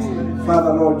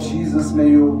 Father, Lord Jesus, may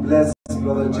you bless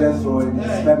Brother Jethro and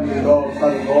his family, Lord,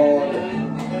 Father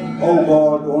God. Oh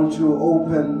God, won't you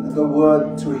open the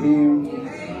word to him?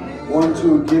 Won't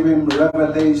you give him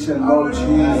revelation, Lord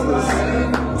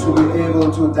Jesus, to be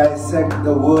able to dissect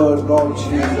the word, Lord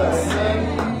Jesus.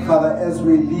 Father, as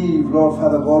we leave, Lord,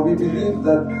 Father God, we believe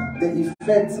that the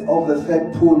effects of the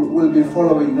third pool will be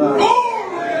following us.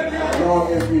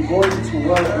 Lord, as we go into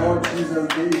work, Lord Jesus,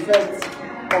 the effects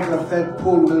of the third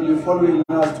pool will be following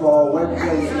us to our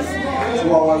workplaces,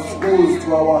 to our schools,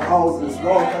 to our houses,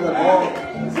 Lord, Father God.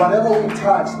 Whatever we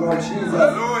touch, Lord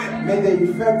Jesus, may the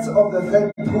effects of the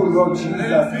third pool, Lord Jesus,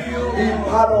 be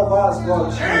part of us,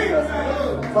 Lord Jesus.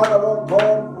 Father, Lord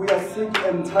God, we are sick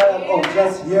and tired of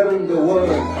just hearing the word.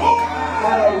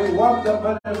 Father, we want the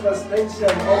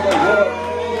manifestation of the word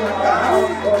in our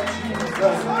house, Lord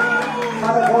Jesus.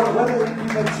 Father God, whether it be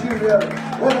material,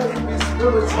 whether it be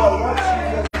spiritual, Lord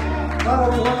Jesus. Father,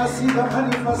 we want to see the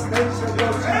manifestation,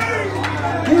 Lord Jesus.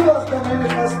 Give us the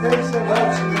manifestation,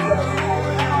 Lord Jesus.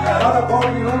 Father God,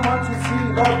 we don't want to see,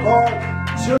 Lord God,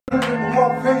 children who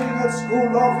are failing at school,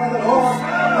 Lord, Father God,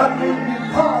 that may be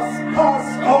pass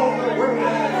all the way.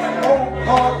 Oh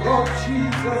God, Lord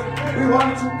Jesus, we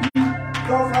want to be,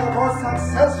 Lord, Father God,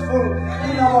 successful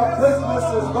in our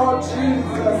businesses, Lord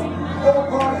Jesus. Oh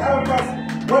God, help us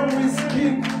when we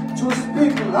speak, to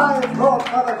speak life, Lord,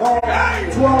 Father God,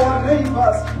 to our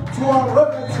neighbors, to our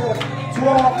relatives, to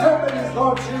our families,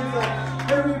 Lord Jesus.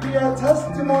 May we be a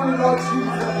testimony, Lord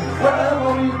Jesus,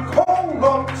 whenever we call, Lord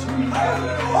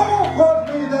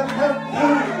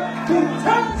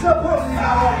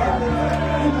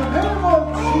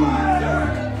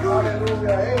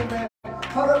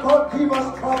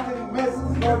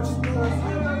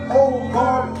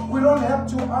help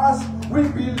to us. We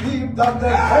believe that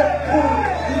the faithful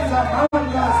is among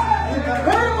us. In the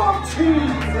name of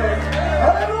Jesus.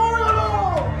 Hallelujah,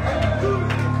 Lord.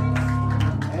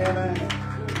 Amen.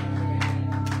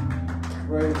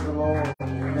 Praise the Lord.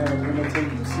 Amen. We may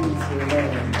take the seats. Amen.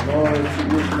 Glory to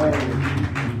His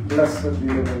name. Blessed be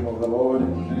the name of the Lord.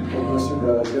 God bless you,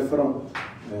 Brother Jethro.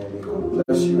 May God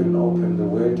bless you and open the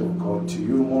word of God to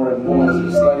you more and more as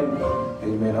you study.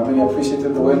 Amen. How many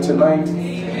appreciated the word tonight?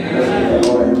 Let's give the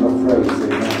Lord a hand of praise.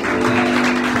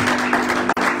 Amen.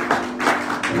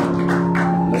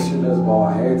 Bless you. Let's bow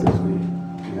our heads as we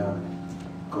are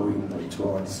going to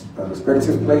our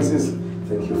respective places.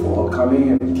 Thank you for all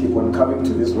coming, and keep on coming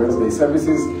to these Wednesday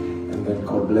services. And then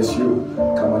God bless you.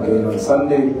 Come again on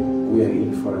Sunday. We are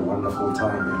in for a wonderful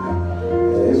time.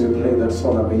 Amen. As we play that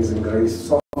song, Amazing Grace,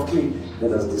 softly,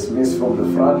 let us dismiss from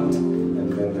the front,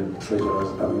 and then the treasurers,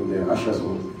 the ushers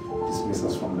will dismiss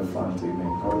us from the front.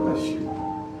 Amen. God bless you.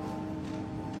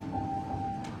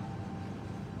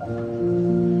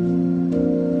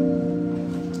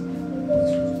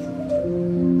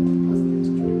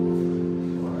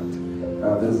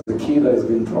 There's the key that has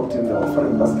been dropped in the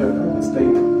offering basket by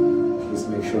mistake. Please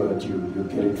make sure that you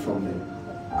get it from the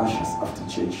ushers after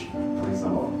church. Praise the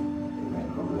Lord.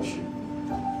 Amen. God bless you.